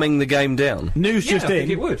be dumbing the game down? News Yeah, just I think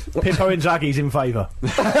in. it would. Pippo Inzaghi's in favour.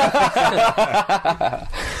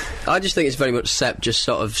 I just think it's very much Sepp just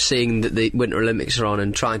sort of seeing that the Winter Olympics are on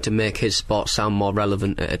and trying to make his sport sound more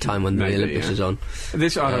relevant at a time when Maybe, the Olympics yeah. is on. I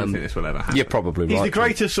don't think this will ever happen. You're probably right. He's the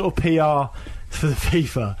greatest sort of PR for the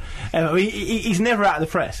FIFA. I mean, he's never out of the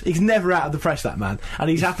press. He's never out of the press, that man. And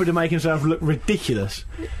he's happy to make himself look ridiculous.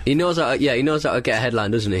 He knows how to get a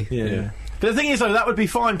headline, doesn't he? Yeah. But the thing is, though, that would be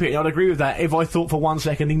fine, Peter. I'd agree with that if I thought for 1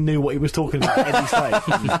 second he knew what he was talking about at any stage.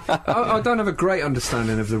 I don't have a great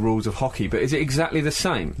understanding of the rules of hockey, but is it exactly the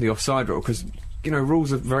same, the offside rule? Because, you know,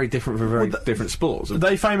 rules are very different for very different sports.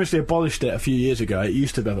 They famously abolished it a few years ago. It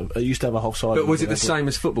used to have a offside. But was it the same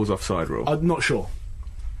as football's offside rule? I'm not sure.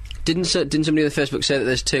 Didn't somebody on Facebook say that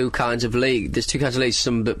there's two kinds of league? There's two kinds of leagues,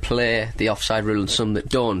 some that play the offside rule and some that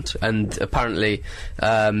don't. And apparently,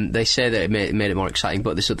 they say that it made it more exciting,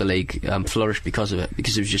 but this other league flourished because of it,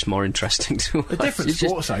 because it was just more interesting to watch. A different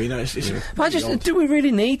sport, though, you know. Do we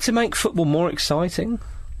really need to make football more exciting?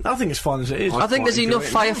 I think it's fun as it is. I think there's enough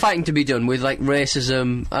firefighting to be done with, like,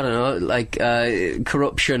 racism, I don't know, like,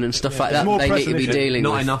 corruption and stuff like that. They need to be dealing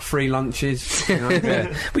with. Not enough free lunches. You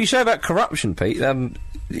know? But you say about corruption, Pete.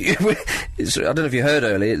 I don't know if you heard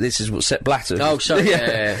earlier, this is what Sepp Blatter... Oh, sorry,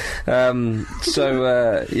 yeah.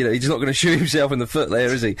 So, he's not going to shoot himself in the foot there,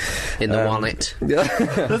 is he? In the wallet.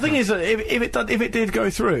 The thing is that if it did go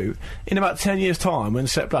through, in about 10 years' time, when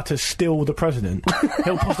Sepp Blatter's still the president,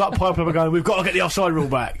 he'll put that pipe up and go, we've got to get the offside rule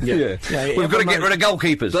back. Yeah. We've got to get rid of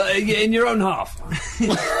goalkeepers. But in your own half.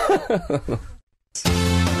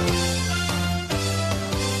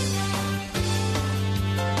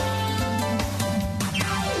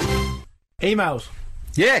 Emails.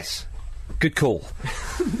 Yes. Good call.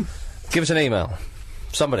 Give us an email.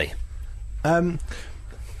 Somebody.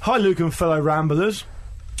 Hi, Luke and fellow Ramblers.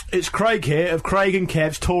 It's Craig here of Craig and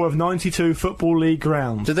Kev's tour of 92 Football League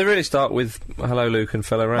grounds. Did they really start with hello, Luke and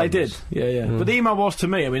fellow Ramblers? They did, yeah. But the email was to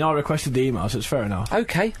me. I mean, I requested the email, so it's fair enough.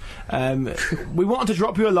 Okay. We wanted to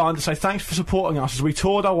drop you a line to say thanks for supporting us as we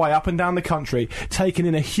toured our way up and down the country, taking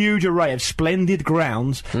in a huge array of splendid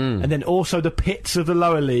grounds, and then also the pits of the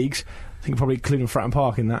lower leagues. I think probably including Fratton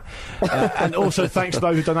Park in that. And also thanks to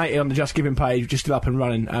those who donated on the Just Giving page, which is still up and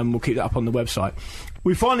running, and we'll keep that up on the website.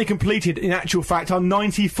 We finally completed, in actual fact, our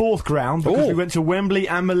 94th ground, because we went to Wembley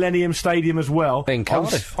and Millennium Stadium as well. In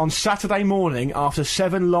Cardiff. On Saturday morning, after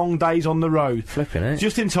 7 long days on the road. Flipping it.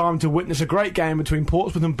 Just in time to witness a great game between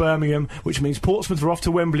Portsmouth and Birmingham, which means Portsmouth are off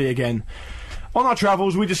to Wembley again. On our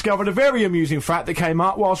travels, we discovered a very amusing fact that came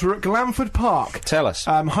up whilst we were at Glanford Park. Tell us.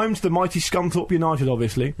 Home to the mighty Scunthorpe United,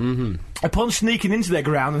 obviously. Mm-hmm. Upon sneaking into their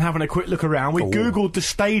ground and having a quick look around, we Googled the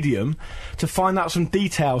stadium to find out some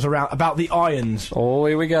details about the Irons. Oh,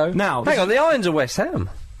 here we go. Now, hang on, the Irons are West Ham?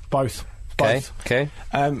 Both. Okay.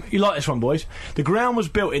 You like this one, boys? The ground was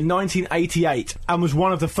built in 1988 and was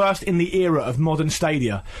one of the first in the era of modern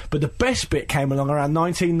stadia. But the best bit came along around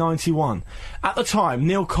 1991. At the time,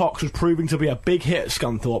 Neil Cox was proving to be a big hit at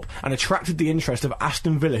Scunthorpe and attracted the interest of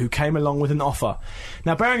Aston Villa, who came along with an offer.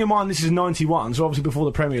 Now, bearing in mind this is 91, so obviously before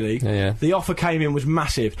the Premier League, the offer came in was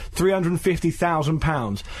massive,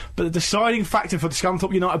 £350,000. But the deciding factor for the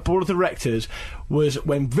Scunthorpe United Board of Directors was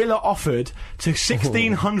when Villa offered to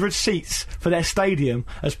 1,600 seats for their stadium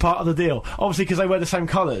as part of the deal. Obviously, because they wear the same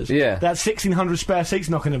colours. Yeah. They had 1,600 spare seats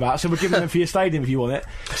knocking about, so we're giving them for your stadium if you want it.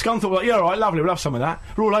 Scunthorpe were like, yeah, all right, lovely, we'll have some of that.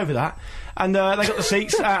 We're all over that. And they got the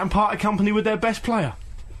seats and parted company with their best player.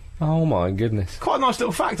 Oh my goodness! Quite a nice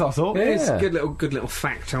little fact, I thought. Yeah, it's a good little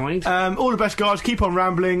factoid. All the best, guys. Keep on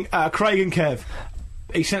rambling. Craig and Kev.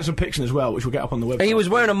 He sent some pictures as well, which we'll get up on the website. He was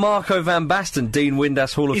wearing a Marco van Basten Dean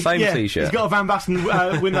Windass Hall of Fame t-shirt. He's got a Van Basten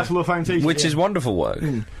Windass Hall of Fame t-shirt. Which is wonderful work.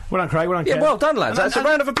 Well done, Craig. Well done, Kev. Yeah, well done, lads. That's a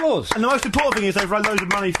round of applause. And the most important thing is they've raised loads of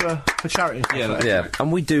money for charity. Yeah.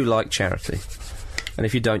 And we do like charity. And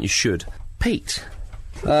if you don't, you should. Pete.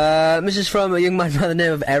 This is from a young man by the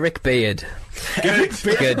name of Eric Beard.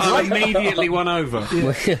 Good. I immediately won over.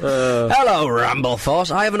 Hello, Ramble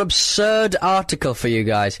Force. I have an absurd article for you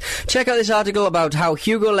guys. Check out this article about how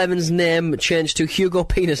Hugo Lemon's name changed to Hugo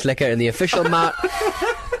Penis Licker in the official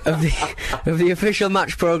of the official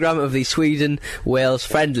match programme of the Sweden-Wales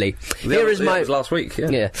friendly. Here is my... It was last week,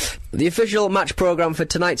 Yeah. The official match programme for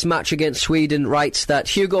tonight's match against Sweden writes that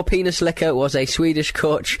Hugo Penis Licker was a Swedish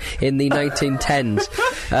coach in the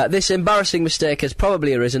 1910s. This embarrassing mistake has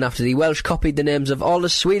probably arisen after the Welsh copied the names of all the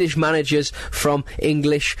Swedish managers from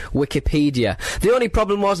English Wikipedia. The only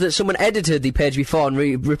problem was that someone edited the page before and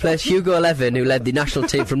replaced Hugo 11, who led the national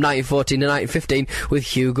team from 1914 to 1915, with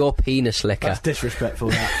Hugo Penis Licker. That's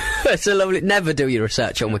disrespectful, that. It's a lovely... Never do your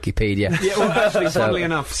research on Wikipedia. Yeah, well, actually, funnily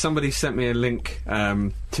enough, somebody sent me a link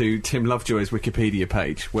to Tim Lovejoy's Wikipedia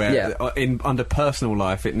page, where under personal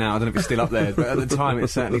life, I don't know if it's still up there, but at the time it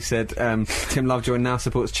certainly said Tim Lovejoy now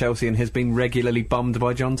supports Chelsea and has been regularly bummed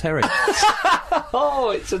by John Terry.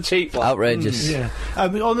 Oh, it's a cheap one. Outrageous. Yeah.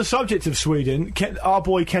 On the subject of Sweden, our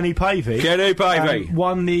boy Kenny Pavey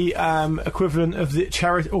won the equivalent of the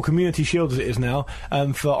charity or community shield as it is now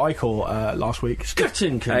for ICOR last week.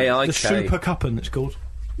 The Super Cuppen, it's called.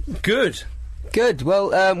 Good.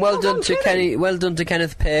 Well, well done to Kenny. Well done to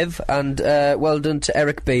Kenneth Pave, and well done to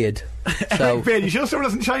Eric Beard. So, Eric Beard, you sure someone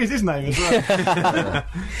hasn't changed his name as well?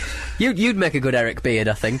 You'd make a good Eric Beard,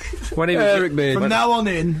 I think. When he was Eric Beard. From now on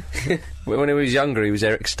in. When he was younger, he was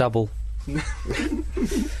Eric Stubble.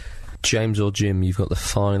 James or Jim, you've got the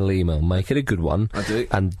final email. Make it a good one. I do.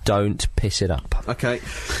 And don't piss it up. Okay.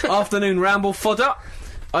 Afternoon Ramble fodder.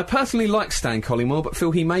 I personally like Stan Collymore, but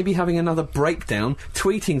feel he may be having another breakdown,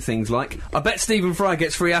 tweeting things like, I bet Stephen Fry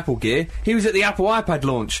gets free Apple gear. He was at the Apple iPad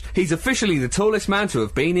launch. He's officially the tallest man to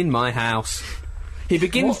have been in my house. He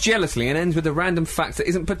begins jealously and ends with a random fact that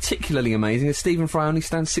isn't particularly amazing, as Stephen Fry only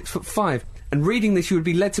stands 6'5". And reading this, you would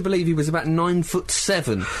be led to believe he was about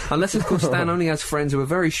 9'7", unless, of course, Stan only has friends who are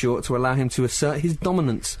very short to allow him to assert his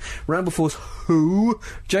dominance. Ramble Force who?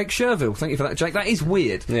 Jake Sherville. Thank you for that, Jake. That is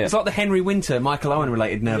weird. Yeah. It's like the Henry Winter, Michael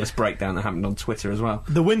Owen-related nervous breakdown that happened on Twitter as well.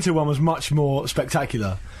 The Winter one was much more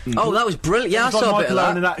spectacular. Oh, that was brilliant. Yeah, I saw a bit of that. Michael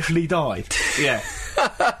Owen had actually died. Yeah.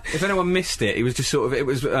 If anyone missed it, it was just sort of... It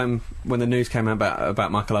was when the news came out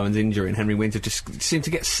about Michael Owen's injury, and Henry Winter just seemed to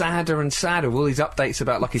get sadder and sadder with all these updates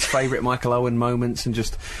about, like, his favourite Michael Owen moments and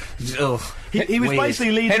just... Ugh. He was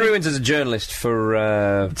basically leading... Henry Winter's a journalist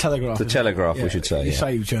for... Telegraph. The Telegraph, we should say. You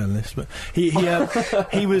say journalist, but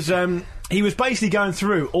he was... He was basically going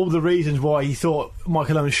through all the reasons why he thought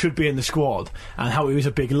Michael Owen should be in the squad and how it was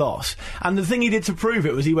a big loss. And the thing he did to prove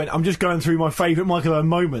it was he went, I'm just going through my favourite Michael Owen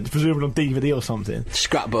moments, presumably on DVD or something.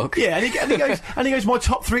 Scrapbook. Yeah, and he goes, my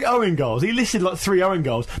top 3 Owen goals. He listed like 3 Owen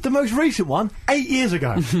goals. The most recent one, 8 years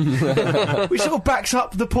ago. Which sort of backs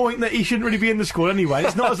up the point that he shouldn't really be in the squad anyway.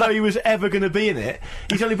 It's not as though he was ever going to be in it.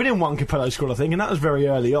 He's only been in one Capello squad, I think, and that was very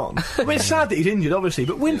early on. I mean, it's sad that he's injured, obviously,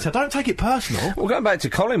 but Winter, don't take it personal. Well, going back to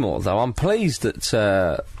Collymore, though, I'm pleased that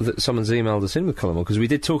someone's emailed us in with Collymore, because we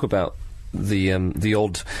did talk about the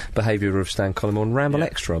odd behaviour of Stan Collymore and Ramble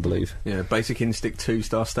Extra, I believe. Yeah, Basic Instinct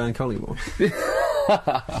 2-star Stan Collymore.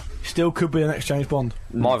 Still could be the next James Bond.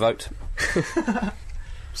 My vote.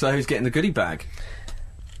 So who's getting the goodie bag?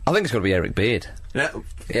 I think it's got to be Eric Beard. Yeah,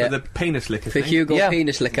 for the penis licker for thing. Hugo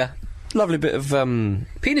Penis Licker. Lovely bit of...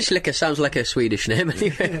 Penis Licker sounds like a Swedish name,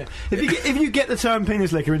 anyway. If you get the term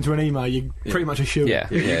penis licker into an email, you're pretty much a shoo. Yeah.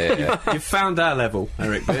 You've found our level,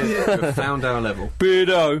 Eric Beard. You've found our level.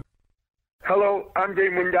 Beardo. Hello, I'm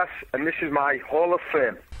Dean Windass, and this is my Hall of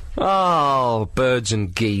Fame. Oh, birds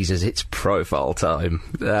and geezers, it's profile time.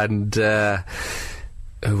 And, who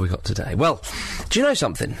have we got today? Well, do you know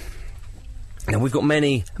something? Now, we've got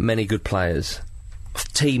many, many good players.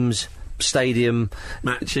 Teams... stadium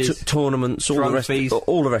matches, tournaments, all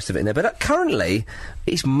the rest of it in there. But currently,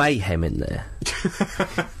 it's mayhem in there.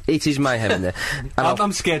 It is mayhem in there. And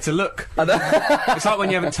I'm scared to look. It's like when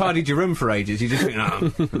you haven't tidied your room for ages. You just think,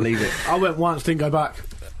 no, leave it. I went once, didn't go back.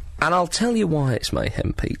 And I'll tell you why it's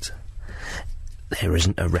mayhem, Pete. There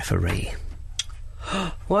isn't a referee.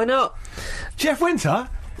 Why not? Jeff Winter?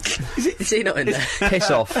 Is he not in there?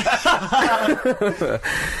 Piss off.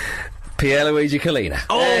 Pierluigi Collina.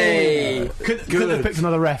 Oh! Hey. Couldn't have picked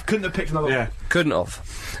another ref. Couldn't have picked another one. Couldn't have.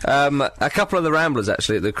 A couple of the Ramblers,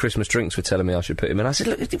 actually, at the Christmas drinks were telling me I should put him in. I said,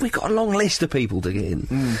 look, we've got a long list of people to get in.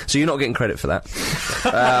 So you're not getting credit for that.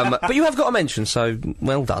 But you have got a mention, so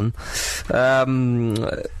well done.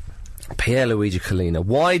 Pierluigi Collina,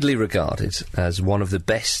 widely regarded as one of the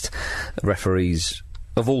best referees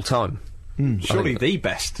of all time. Surely the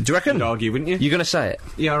best. Do you reckon? You'd argue, wouldn't you? You're going to say it?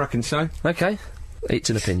 Yeah, I reckon so. Okay.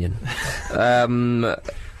 It's an opinion.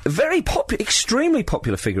 Very popular, extremely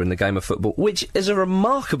popular figure in the game of football, which is a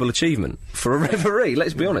remarkable achievement for a referee,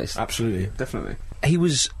 let's be honest. Absolutely, definitely. He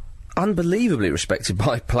was unbelievably respected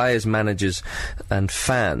by players, managers and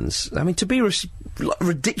fans. I mean, to be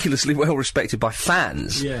ridiculously well respected by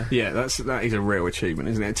fans. Yeah, that is a real achievement,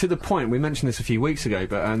 isn't it? To the point, we mentioned this a few weeks ago,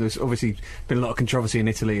 but there's obviously been a lot of controversy in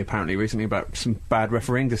Italy apparently recently about some bad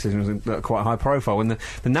refereeing decisions that are quite high profile, and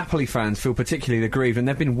the Napoli fans feel particularly aggrieved, and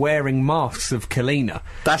they've been wearing masks of Collina.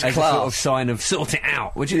 That's as class. a sort of sign of sort it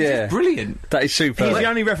out, which is just brilliant. That is super. He's the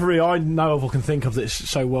only referee I know of or can think of that's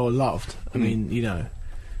so well loved. I mean, you know,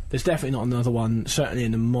 there's definitely not another one, certainly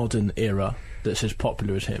in the modern era, that's as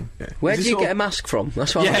popular as him. Yeah. Where did you get a mask from?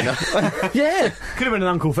 That's what I know. Yeah. Could have been an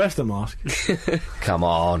Uncle Fester mask. Come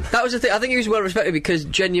on. That was the thing. I think he was well respected because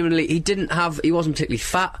genuinely he wasn't particularly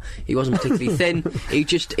fat, he wasn't particularly thin,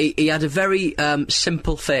 he had a very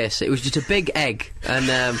simple face. It was just a big egg,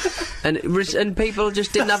 and people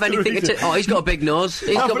just didn't have anything to... Oh, he's got a big nose.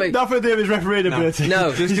 Nothing to do with his refereeing ability.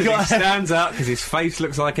 No. Just because he stands out because his face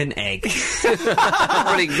looks like an egg.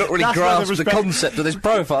 not really grasped the concept of this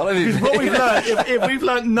profile, have you? What we've learned, if we've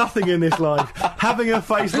learnt nothing in this life, having a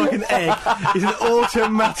face like an egg is an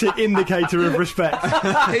automatic indicator of respect.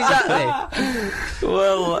 Exactly.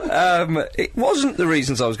 Well, it wasn't the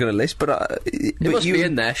reasons I was going to list, but it must be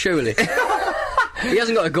in there, surely. He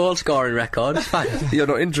hasn't got a goal-scoring record. It's fine. You're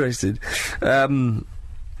not interested.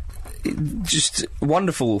 Just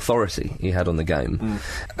wonderful authority he had on the game.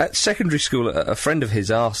 At secondary school, a friend of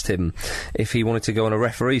his asked him if he wanted to go on a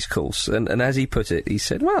referee's course, and as he put it, he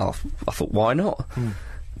said, well, I thought, why not?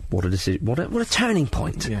 What a decision! What a turning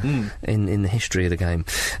point in the history of the game.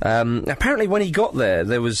 Apparently, when he got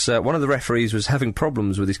there was one of the referees was having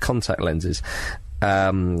problems with his contact lenses,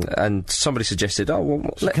 and somebody suggested,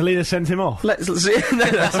 Kalina sent him off. Let's see.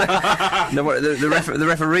 The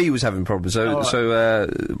referee was having problems, so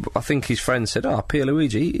I think his friend said,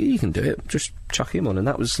 Pierluigi, he can do it. Just chuck him on, and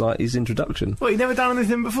that was like his introduction. Well, he'd never done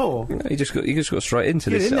anything before. He just got straight into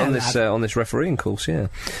this on this refereeing course. Yeah,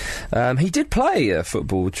 he did play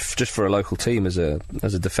football just for a local team as a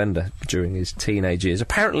defender during his teenage years.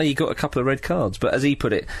 Apparently, he got a couple of red cards, but as he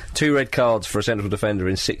put it, 2 red cards for a central defender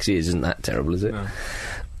in 6 years isn't that terrible, is it? No.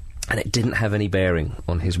 And it didn't have any bearing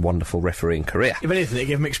on his wonderful refereeing career. If anything, it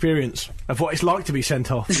gave him experience of what it's like to be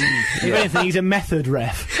sent off. If anything, he's a method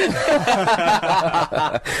ref.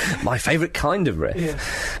 My favourite kind of ref. Yeah.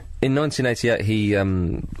 In 1988, he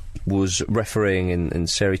was refereeing in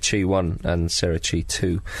Serie C 1 and Serie C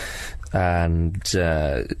 2. And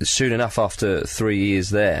soon enough, after 3 years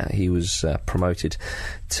there, he was promoted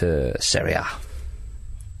to Serie A,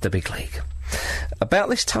 the big league. About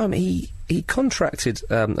this time, he contracted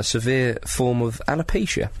a severe form of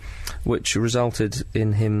alopecia, which resulted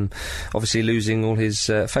in him obviously losing all his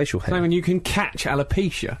facial hair. I mean, you can catch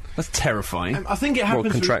alopecia. That's terrifying. I think it happens.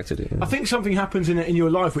 Well, contracted it. I think something happens in your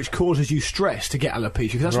life which causes you stress to get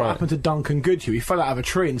alopecia. Because that's what happened to Duncan Goodhue. He fell out of a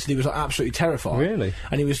tree and said he was absolutely terrified. Really?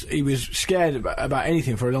 And he was scared about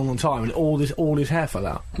anything for a long time, and all his hair fell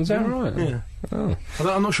out. Is that right? Yeah. Oh.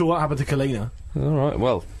 I'm not sure what happened to Kalina. All right.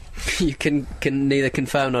 Well. You can neither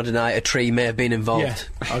confirm nor deny a tree may have been involved.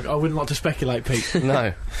 Yeah, I wouldn't like to speculate, Pete.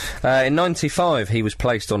 No. In 95, he was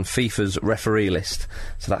placed on FIFA's referee list,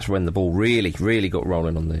 so that's when the ball really got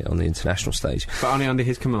rolling on the international stage. But only under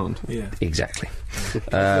his command. Yeah, exactly.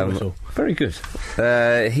 Very good.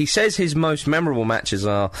 He says his most memorable matches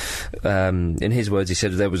are, in his words, he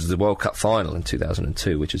said there was the World Cup final in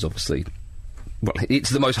 2002, which is obviously. Well, it's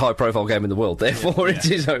the most high-profile game in the world, therefore it's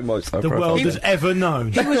his own most high-profile. The world has ever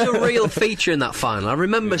known. He was a real feature in that final. I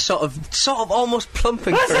remember sort of almost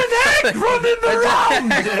plumping through. There's an egg running around!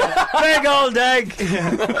 Big old egg!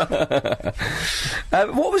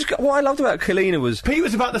 What I loved about Kalina was... Pete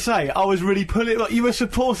was about to say, I was really pulling... Like, you were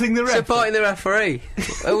supporting the referee. Supporting the referee.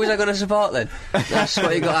 Who was I going to support then? That's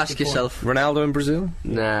what you got to ask yourself. Ronaldo in Brazil?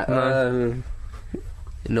 Nah. No.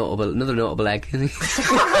 Another notable egg.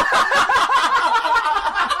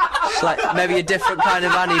 Like maybe a different kind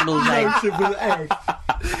of animal's egg.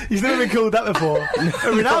 He's never been called that before.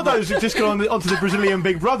 Ronaldo's just gone onto the Brazilian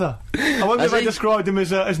Big Brother. I wonder if they described him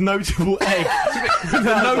as notable egg.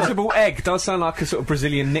 The notable egg does sound like a sort of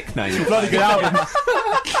Brazilian nickname. Bloody good album.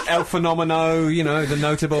 El Fenomeno, the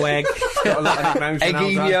notable egg. Got a lot of nicknames.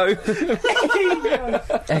 Egginho.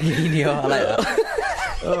 Egginho, I like that.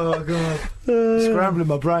 Oh God, scrambling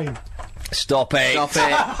my brain. Stop it.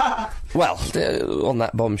 Well, on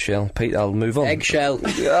that bombshell, Pete, I'll move on. Eggshell.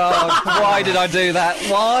 Why did I do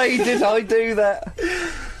that?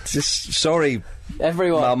 Just sorry,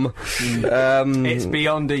 everyone. Mum. It's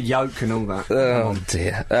beyond a yolk and all that. Oh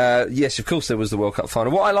dear. Yes, of course there was the World Cup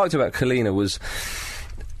final. What I liked about Kalina was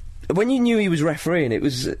when you knew he was refereeing, it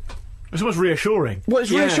was almost reassuring. Well,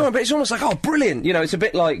 it's reassuring, but it's almost like, oh, brilliant. It's a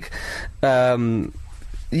bit like...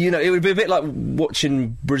 it would be a bit like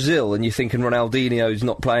watching Brazil and you're thinking Ronaldinho's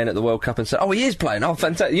not playing at the World Cup and say, oh, he is playing, oh,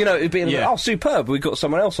 fantastic. It'd be oh, superb, we've got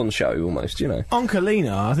someone else on the show, almost, On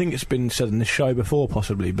Kalina, I think it's been said in this show before,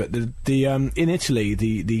 possibly, but the in Italy,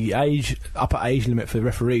 the upper age limit for the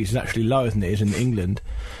referees is actually lower than it is in England,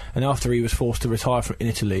 and after he was forced to retire in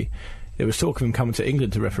Italy, there was talk of him coming to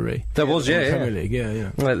England to referee. There was, Premier League,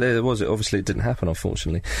 yeah. Well, there was. Obviously, it didn't happen,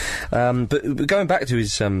 unfortunately. But going back to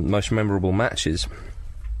his most memorable matches...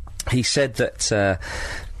 He said that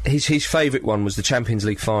his favourite one was the Champions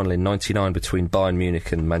League final in '99 between Bayern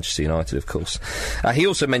Munich and Manchester United, of course. He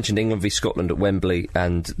also mentioned England v Scotland at Wembley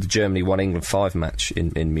and the Germany 1-England 5 match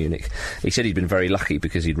in Munich. He said he'd been very lucky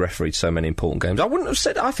because he'd refereed so many important games. I wouldn't have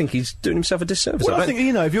said... I think he's doing himself a disservice. Well, I think,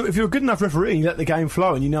 if you're a good enough referee and you let the game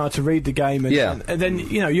flow and you know how to read the game and then,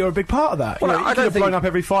 you're a big part of that. Well, I could have blown up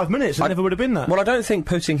every 5 minutes and never would have been that. Well, I don't think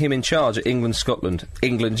putting him in charge at England-Scotland,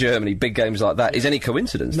 England-Germany, big games like that is any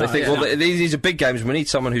coincidence. They think, these are big games, we need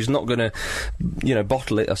someone who's not going to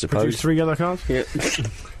bottle it, I suppose. Produce 3 yellow cards? Yeah.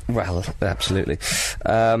 Well, absolutely.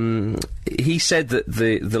 He said that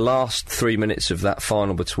the last 3 minutes of that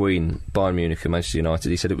final between Bayern Munich and Manchester United,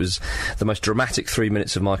 he said it was the most dramatic 3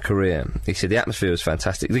 minutes of my career. He said the atmosphere was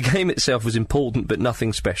fantastic. The game itself was important, but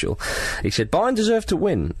nothing special. He said Bayern deserved to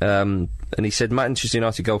win. And he said Manchester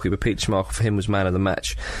United goalkeeper Peter Schmeichel for him was man of the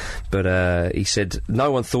match. But he said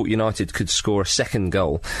no one thought United could score a second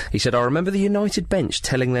goal. He said, I remember the United bench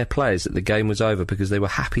telling their players that the game was over because they were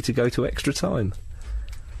happy to go to extra time.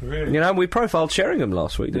 Really? We profiled Sheringham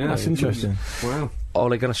last week, didn't we? That's interesting. Wow.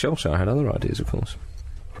 Ole Gunnar Solskjaer had other ideas, of course.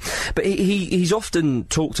 But he's often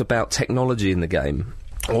talked about technology in the game.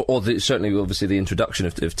 Or certainly, obviously, the introduction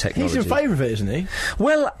of technology. He's in favour of it, isn't he?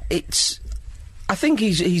 Well, I think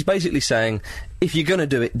he's basically saying, if you're going to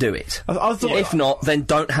do it, do it. I thought, if not, then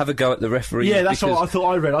don't have a go at the referee. Yeah, that's what I thought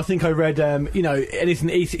I read. I think I read, anything.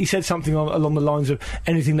 He said something along the lines of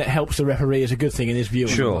anything that helps the referee is a good thing in his view.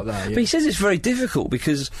 Sure, like that, yeah. But he says it's very difficult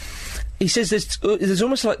because he says there's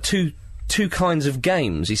almost like two kinds of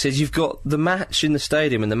games. He says you've got the match in the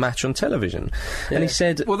stadium and the match on television. Yeah. And he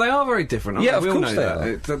said... Well, they are very different, aren't they? We of all course know they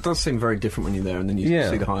that. are. It does seem very different when you're there and then you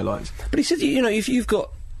see the highlights. But he said, if you've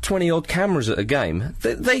got 20-odd cameras at a game,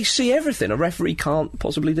 they see everything. A referee can't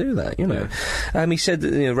possibly do that, Yeah. He said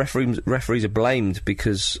that referees are blamed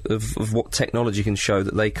because of what technology can show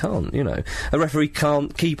that they can't, A referee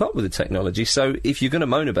can't keep up with the technology, so if you're going to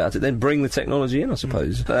moan about it, then bring the technology in, I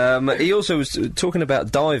suppose. He also was talking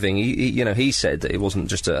about diving. He said that it wasn't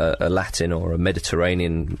just a Latin or a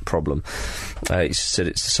Mediterranean problem. He said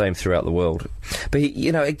it's the same throughout the world. But,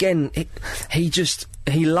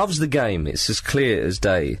 he loves the game, it's as clear as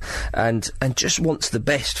day, and just wants the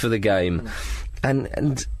best for the game.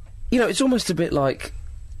 And it's almost a bit like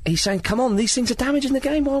he's saying, come on, these things are damaging the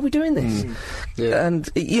game, why are we doing this? Yeah. And,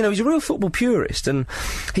 he's a real football purist, and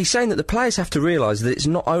he's saying that the players have to realise that it's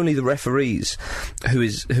not only the referees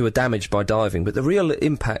who are damaged by diving, but the real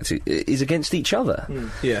impact is against each other.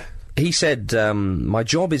 Yeah. He said, my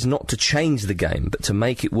job is not to change the game, but to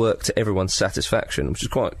make it work to everyone's satisfaction, which is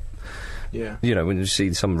quite... Yeah. When you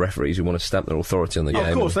see some referees who want to stamp their authority on the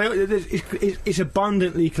game. Of course, it's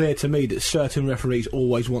abundantly clear to me that certain referees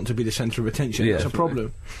always want to be the centre of attention. Yeah, that's a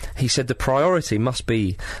problem. He said the priority must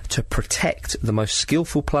be to protect the most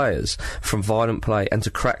skillful players from violent play and to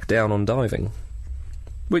crack down on diving.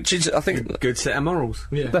 Which is, I think... Good set of morals.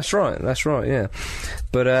 Yeah. That's right, yeah.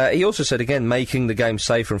 But he also said, again, making the game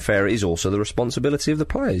safer and fairer is also the responsibility of the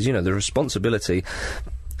players. The responsibility...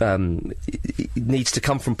 it needs to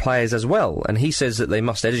come from players as well, and he says that they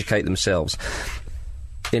must educate themselves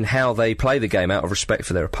in how they play the game out of respect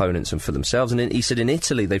for their opponents and for themselves. And he said in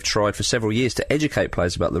Italy they've tried for several years to educate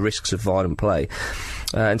players about the risks of violent play,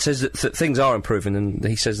 and says that things are improving, and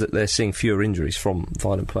he says that they're seeing fewer injuries from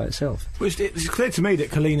violent play itself. Well, it's clear to me that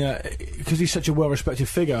Collina, because he's such a well-respected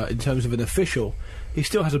figure in terms of an official, he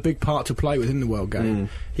still has a big part to play within the world game.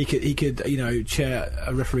 He could chair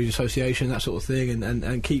a referees association, that sort of thing,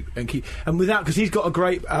 and keep without, because he's got a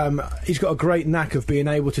great knack of being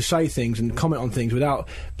able to say things and comment on things without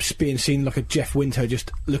being seen like a Jeff Winter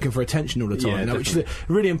just looking for attention all the time. Which is a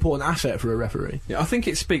really important asset for a referee. Yeah, I think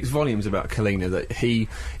it speaks volumes about Collina that he,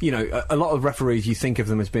 a lot of referees you think of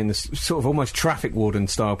them as being the sort of almost traffic warden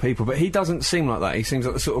style people, but he doesn't seem like that. He seems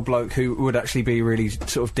like the sort of bloke who would actually be a really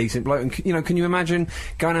sort of decent bloke. And can you imagine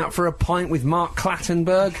going out for a pint with Mark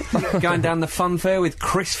Clattenburg, going down the fun fair with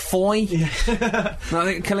Chris Foy? No, I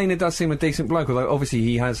think Collina does seem a decent bloke, although obviously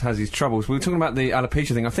he has his troubles. We were talking about the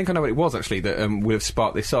alopecia thing. I think I know what it was actually that would have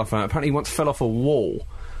sparked this off. Apparently he once fell off a wall.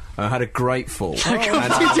 Had a great fall. Then the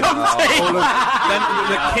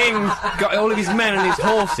king got all of his men and his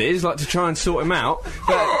horses to try and sort him out,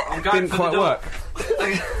 but it didn't quite work.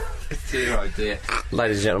 Dear, oh dear.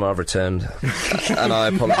 Ladies and gentlemen, I've returned, and I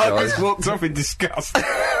apologise. I just walked off in disgust.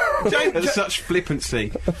 James, such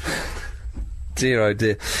flippancy. Dear, oh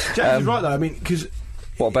dear. James is right though. I mean, because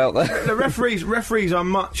what about that? The referees are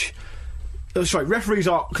much. Referees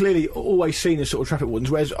are clearly always seen as sort of traffic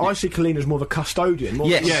wardens, whereas I see Collina as more of a custodian.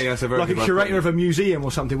 Yes. Like a curator of a museum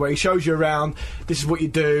or something, where he shows you around, this is what you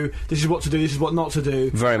do, this is what to do, this is what not to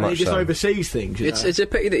do. Very much he just oversees things. It's a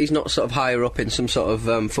pity that he's not sort of higher up in some sort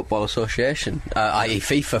of football association, i.e.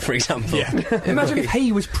 FIFA, for example. Yeah. Imagine if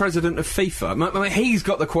he was president of FIFA. I mean, he's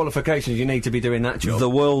got the qualifications you need to be doing that job. The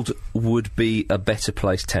world would be a better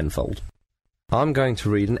place tenfold. I'm going to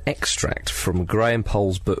read an extract from Graham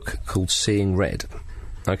Poll's book called Seeing Red.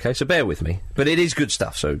 Okay, so bear with me. But it is good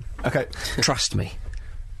stuff, so trust me.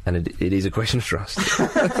 And it is a question of trust.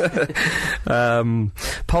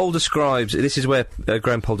 Poll describes... This is where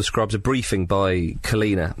Graham Poll describes a briefing by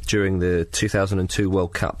Collina during the 2002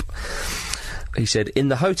 World Cup. He said, in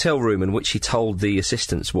the hotel room in which he told the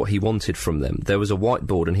assistants what he wanted from them, there was a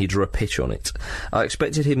whiteboard and he drew a pitch on it. I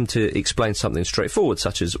expected him to explain something straightforward,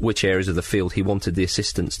 such as which areas of the field he wanted the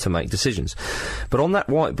assistants to make decisions. But on that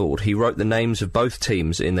whiteboard, he wrote the names of both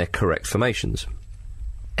teams in their correct formations.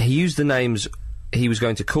 He used the names he was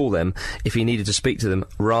going to call them if he needed to speak to them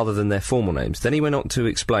rather than their formal names. Then he went on to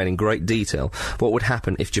explain in great detail what would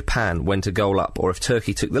happen if Japan went a goal up or if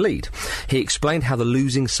Turkey took the lead. He explained how the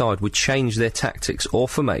losing side would change their tactics or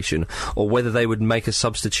formation or whether they would make a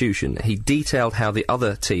substitution. He detailed how the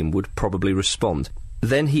other team would probably respond.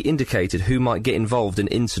 Then he indicated who might get involved in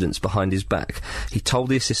incidents behind his back. He told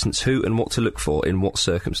the assistants who and what to look for in what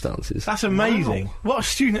circumstances. That's amazing. Wow. What a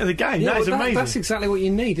student of the game. That is amazing. That's exactly what you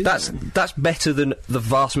need, isn't it? That's better than the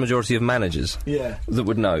vast majority of managers that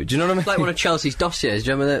would know. Do you know what I mean? It's like one of Chelsea's dossiers.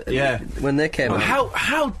 Do you remember that? When they came out.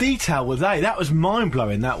 How detailed were they? That was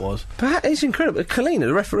mind-blowing, that was. But it's incredible. Kalina,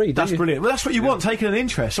 the referee. That's brilliant. Well, that's what you want, taking an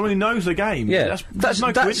interest. Someone who knows the game. Yeah. That's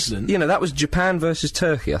no coincidence. You know, that was Japan versus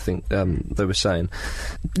Turkey, I think they were saying.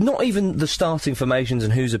 Not even the starting formations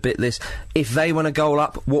and who's a bit this. If they went a goal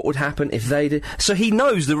up, what would happen if they did? So he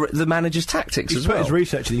knows the manager's tactics as well. He's put his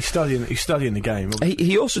research in. He's studying the game.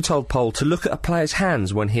 He also told Pohl to look at a player's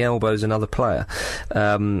hands when he elbows another player.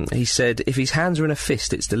 He said, if his hands are in a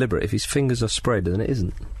fist, it's deliberate. If his fingers are spread, then it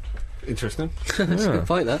isn't. Interesting. That's a good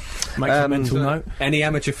point, that. Makes a mental note. Any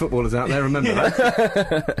amateur footballers out there, remember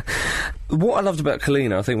that. What I loved about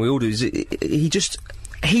Kalina, I think we all do, is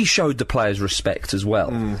he showed the players respect as well.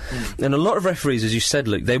 And a lot of referees, as you said,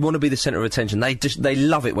 Luke, they want to be the centre of attention. They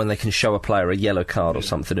love it when they can show a player a yellow card or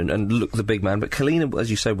something and look the big man. But Kalina, as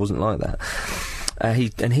you say, wasn't like that.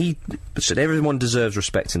 He said everyone deserves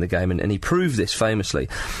respect in the game, and he proved this famously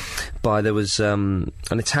by there was an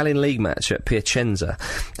Italian league match at Piacenza,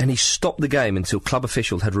 and he stopped the game until club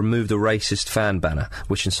officials had removed a racist fan banner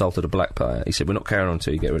which insulted a black player. He said, "We're not carrying on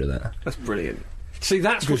until you get rid of that." That's brilliant. See,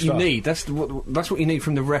 that's what you need. That's what you need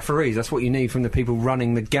from the referees. That's what you need from the people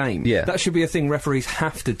running the game. Yeah. That should be a thing referees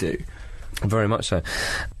have to do. Very much so.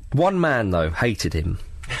 One man, though, hated him.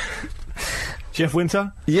 Jeff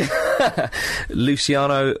Winter? Yeah.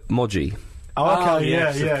 Luciano Moggi. Oh, okay,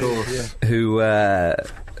 of course. Yeah. Who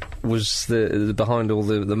was the behind all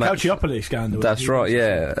the match. Calciopoli scandal. That's right,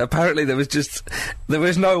 yeah. Apparently there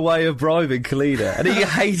was no way of bribing Kalina, and he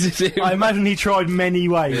hated him. I imagine he tried many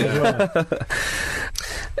ways as well.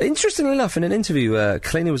 Interestingly enough, in an interview,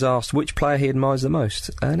 Kalina was asked which player he admires the most,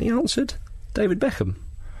 and he answered David Beckham.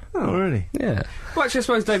 Oh, really? Yeah. Well, actually, I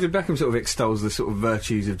suppose David Beckham sort of extols the sort of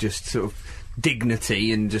virtues of just sort of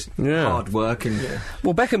dignity and just hard work and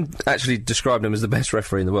well, Beckham actually described him as the best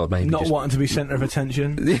referee in the world. Maybe not wanting to be centre of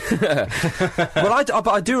attention. Well, but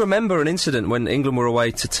I do remember an incident when England were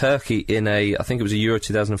away to Turkey in I think it was a Euro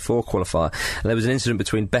 2004 qualifier, and there was an incident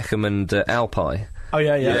between Beckham and Alpay. Oh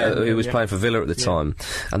yeah. Who was playing for Villa at the time,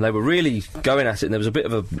 and they were really going at it. And there was a bit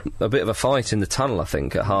of a fight in the tunnel, I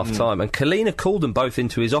think, at half time. And Kalina called them both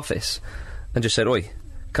into his office and just said, "Oi,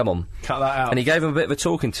 come on, cut that out." And he gave him a bit of a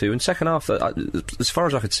talking to. And second half, as far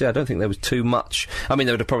as I could see, I don't think there was too much. I mean,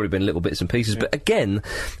 there would have probably been little bits and pieces, but again,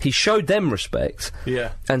 he showed them respect.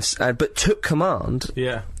 Yeah. But took command.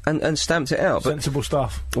 Yeah. And stamped it out. Sensible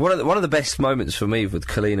stuff. One of the best moments for me with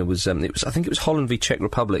Kalina was I think it was Holland v Czech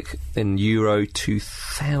Republic in Euro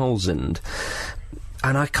 2000.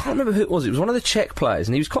 And I can't remember who it was. It was one of the Czech players,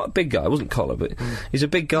 and he was quite a big guy. It wasn't Collar, but he's a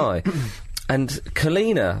big guy. And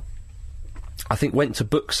Kalina, I think, went to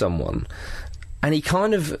book someone, and he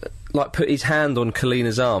kind of like put his hand on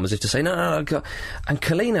Kalina's arm as if to say, no, go. And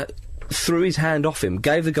Kalina threw his hand off him,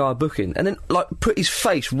 gave the guy a booking, and then like put his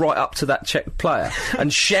face right up to that Czech player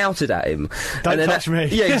and shouted at him. Don't touch me.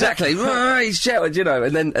 Yeah, exactly. He shouted, you know,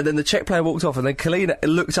 and then the Czech player walked off, and then Kalina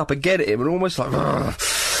looked up again at him and almost like, God.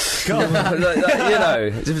 You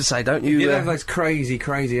know, as if to say, don't you... He'd have those crazy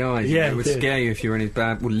eyes. Yeah, it would scare you if you were in his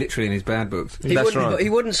literally in his bad books. That's right. He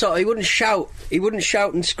wouldn't shout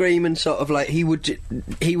and scream and sort of like he would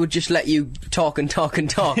just let you talk and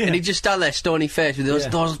he'd just stand there stony faced with those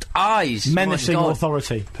eyes, menacing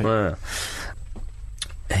authority. Wow.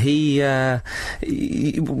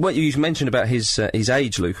 What you mentioned about his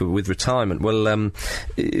age, Luke, with retirement. Well,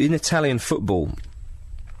 in Italian football,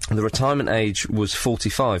 the retirement age was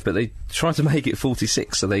 45, but they tried to make it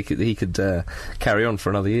 46 so he could carry on for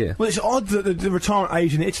another year. Well, it's odd that the retirement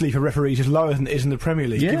age in Italy for referees is lower than it is in the Premier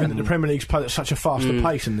League, given that the Premier League's played at such a faster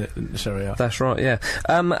pace in the Serie A. That's right, yeah.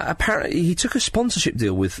 Apparently, he took a sponsorship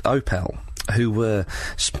deal with Opel, who were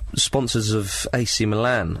sponsors of AC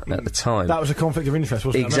Milan at the time. That was a conflict of interest,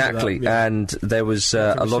 wasn't it? Exactly, and there was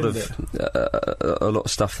a lot of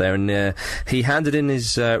stuff there, and he handed in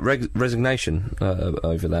his resignation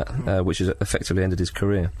over that, which has effectively ended his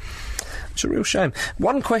career. It's a real shame.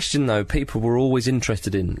 One question, though, people were always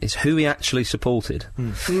interested in is who he actually supported.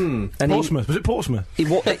 And Portsmouth. Was it Portsmouth?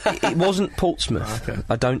 It wasn't Portsmouth. Okay.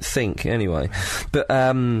 I don't think, anyway. But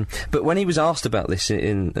when he was asked about this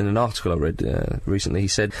in an article I read recently, he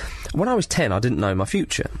said, "When I was 10, I didn't know my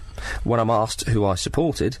future. When I'm asked who I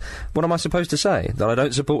supported, what am I supposed to say? That I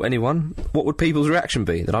don't support anyone? What would people's reaction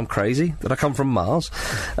be? That I'm crazy? That I come from Mars?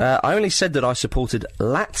 I only said that I supported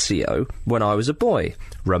Lazio when I was a boy.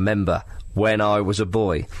 Remember, when I was a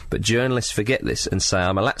boy. But journalists forget this and say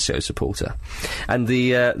I'm a Lazio supporter. And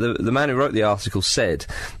the man who wrote the article said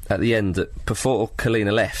at the end that before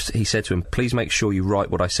Kalina left, he said to him, please make sure you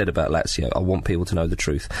write what I said about Lazio. I want people to know the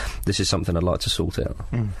truth. This is something I'd like to sort out.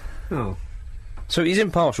 Oh. So he's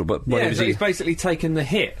impartial, but he's basically taken the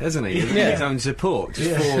hit, hasn't he? His own support,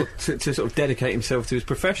 just to sort of dedicate himself to his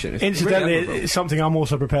profession. Incidentally, it's something I'm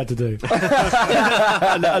also prepared to do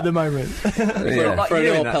at the moment. For an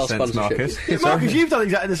Opel sponsorship. Marcus. Marcus, you've done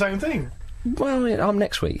exactly the same thing. Well, I'm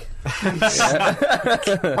next week.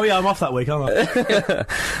 Oh yeah, I'm off that week, aren't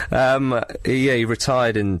I? He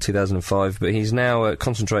retired in 2005, but he's now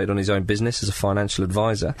concentrated on his own business as a financial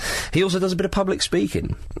advisor. He also does a bit of public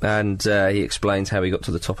speaking, and he explains how he got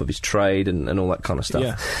to the top of his trade and all that kind of stuff.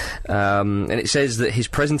 Yeah. And it says that his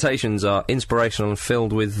presentations are inspirational and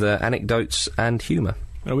filled with anecdotes and humour.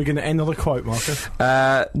 Are we going to end on a quote, Marcus?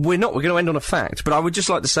 We're not. We're going to end on a fact. But I would just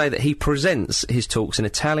like to say that he presents his talks in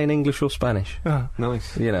Italian, English or Spanish. Oh,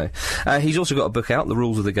 nice. You know. He's also got a book out, The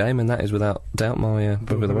Rules of the Game, and that is without doubt my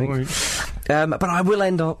book of the week. But I will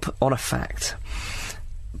end up on a fact.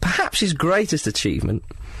 Perhaps his greatest achievement,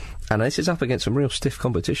 and this is up against some real stiff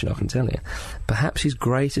competition, I can tell you, perhaps his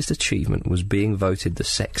greatest achievement was being voted the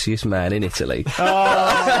sexiest man in Italy. Oh!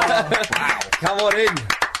 Wow. Come on in,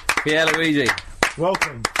 Pierluigi.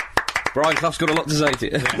 Welcome. Brian Clough's got a lot to say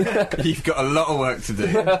to you. You've got a lot of work to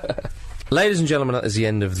do. Ladies and gentlemen, that is the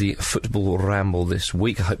end of the Football Ramble this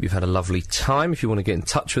week. I hope you've had a lovely time. If you want to get in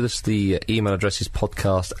touch with us, the email address is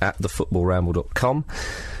podcast@thefootballramble.com,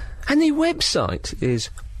 and the website is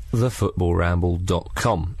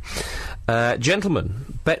thefootballramble.com.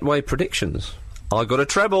 Gentlemen, Betway predictions. I got a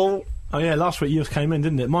treble. Oh yeah, last week yours came in,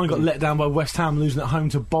 didn't it? Mine got let down by West Ham losing at home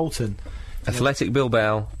to Bolton. Athletic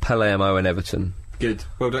Bilbao, Palermo and Everton. Good.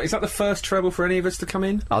 Well done. Is that the first treble for any of us to come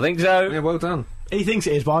in? I think so. Yeah, well done. He thinks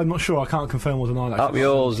it is, but I'm not sure. I can't confirm or deny that. Up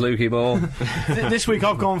yours, Lukey Moore. This week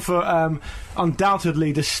I've gone for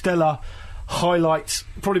undoubtedly the stellar highlights.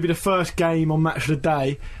 Probably be the first game on Match of the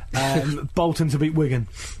Day. Bolton to beat Wigan.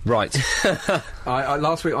 Right.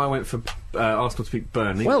 Last week I went for Arsenal to beat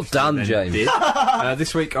Burnley. Well done, James.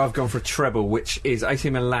 This week I've gone for a treble, which is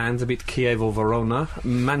AC Milan to beat Chievo Verona,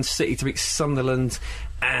 Man City to beat Sunderland,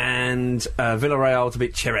 and Villarreal to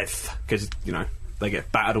beat Cherez, because, you know, they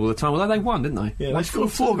get battered all the time. Although they won, didn't they? Yeah, they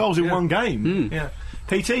scored 4 goals in one game. Yeah.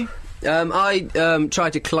 PT? I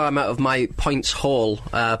tried to climb out of my points haul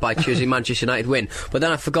by choosing Manchester United win, but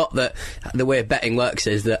then I forgot that the way betting works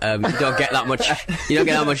is that you don't get that much. You don't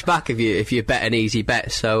get that much back if you bet an easy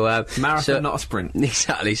bet. So marathon, not a sprint.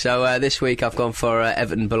 Exactly. So this week I've gone for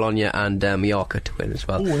Everton, Bologna, and Mallorca to win as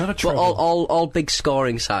well. Ooh, another treble. All big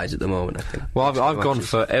scoring sides at the moment, I think. Well, I've gone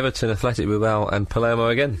for Everton, Athletic Bilbao, and Palermo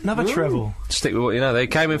again. Another treble. Stick with what you know. They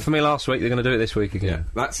came in for me last week. They're going to do it this week again. Yeah,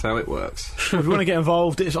 that's how it works. If you want to get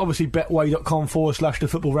involved, it's obviously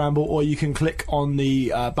betway.com/thefootballramble, or you can click on the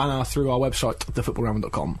banner through our website,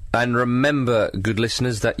 thefootballramble.com. And remember, good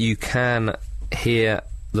listeners, that you can hear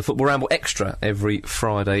the Football Ramble Extra every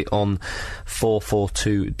Friday on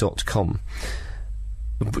 442.com.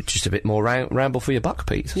 Just a bit more ramble for your buck,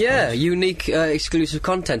 Pete. Yeah, unique exclusive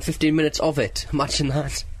content, 15 minutes of it. Imagine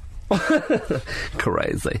that.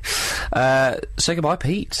 Crazy. Say goodbye,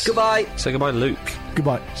 Pete. Goodbye. Say goodbye, Luke.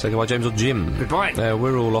 Goodbye. Say goodbye, James or Jim. Goodbye.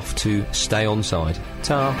 We're all off to stay on side.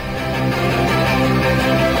 Ta.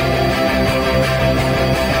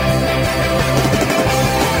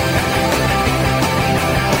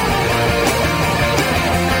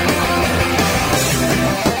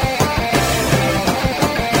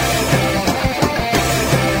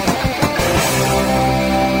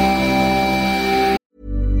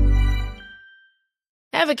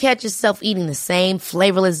 Ever catch yourself eating the same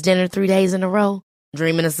flavorless dinner 3 days in a row?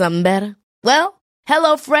 Dreaming of something better? Well,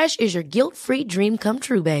 HelloFresh is your guilt-free dream come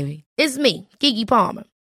true, baby. It's me, Keke Palmer.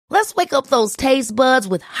 Let's wake up those taste buds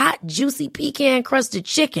with hot, juicy pecan-crusted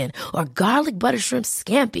chicken or garlic butter shrimp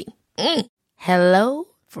scampi. Hello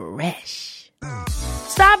Fresh.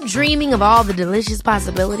 Stop dreaming of all the delicious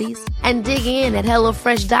possibilities and dig in at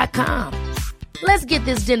HelloFresh.com. Let's get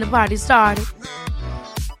this dinner party started.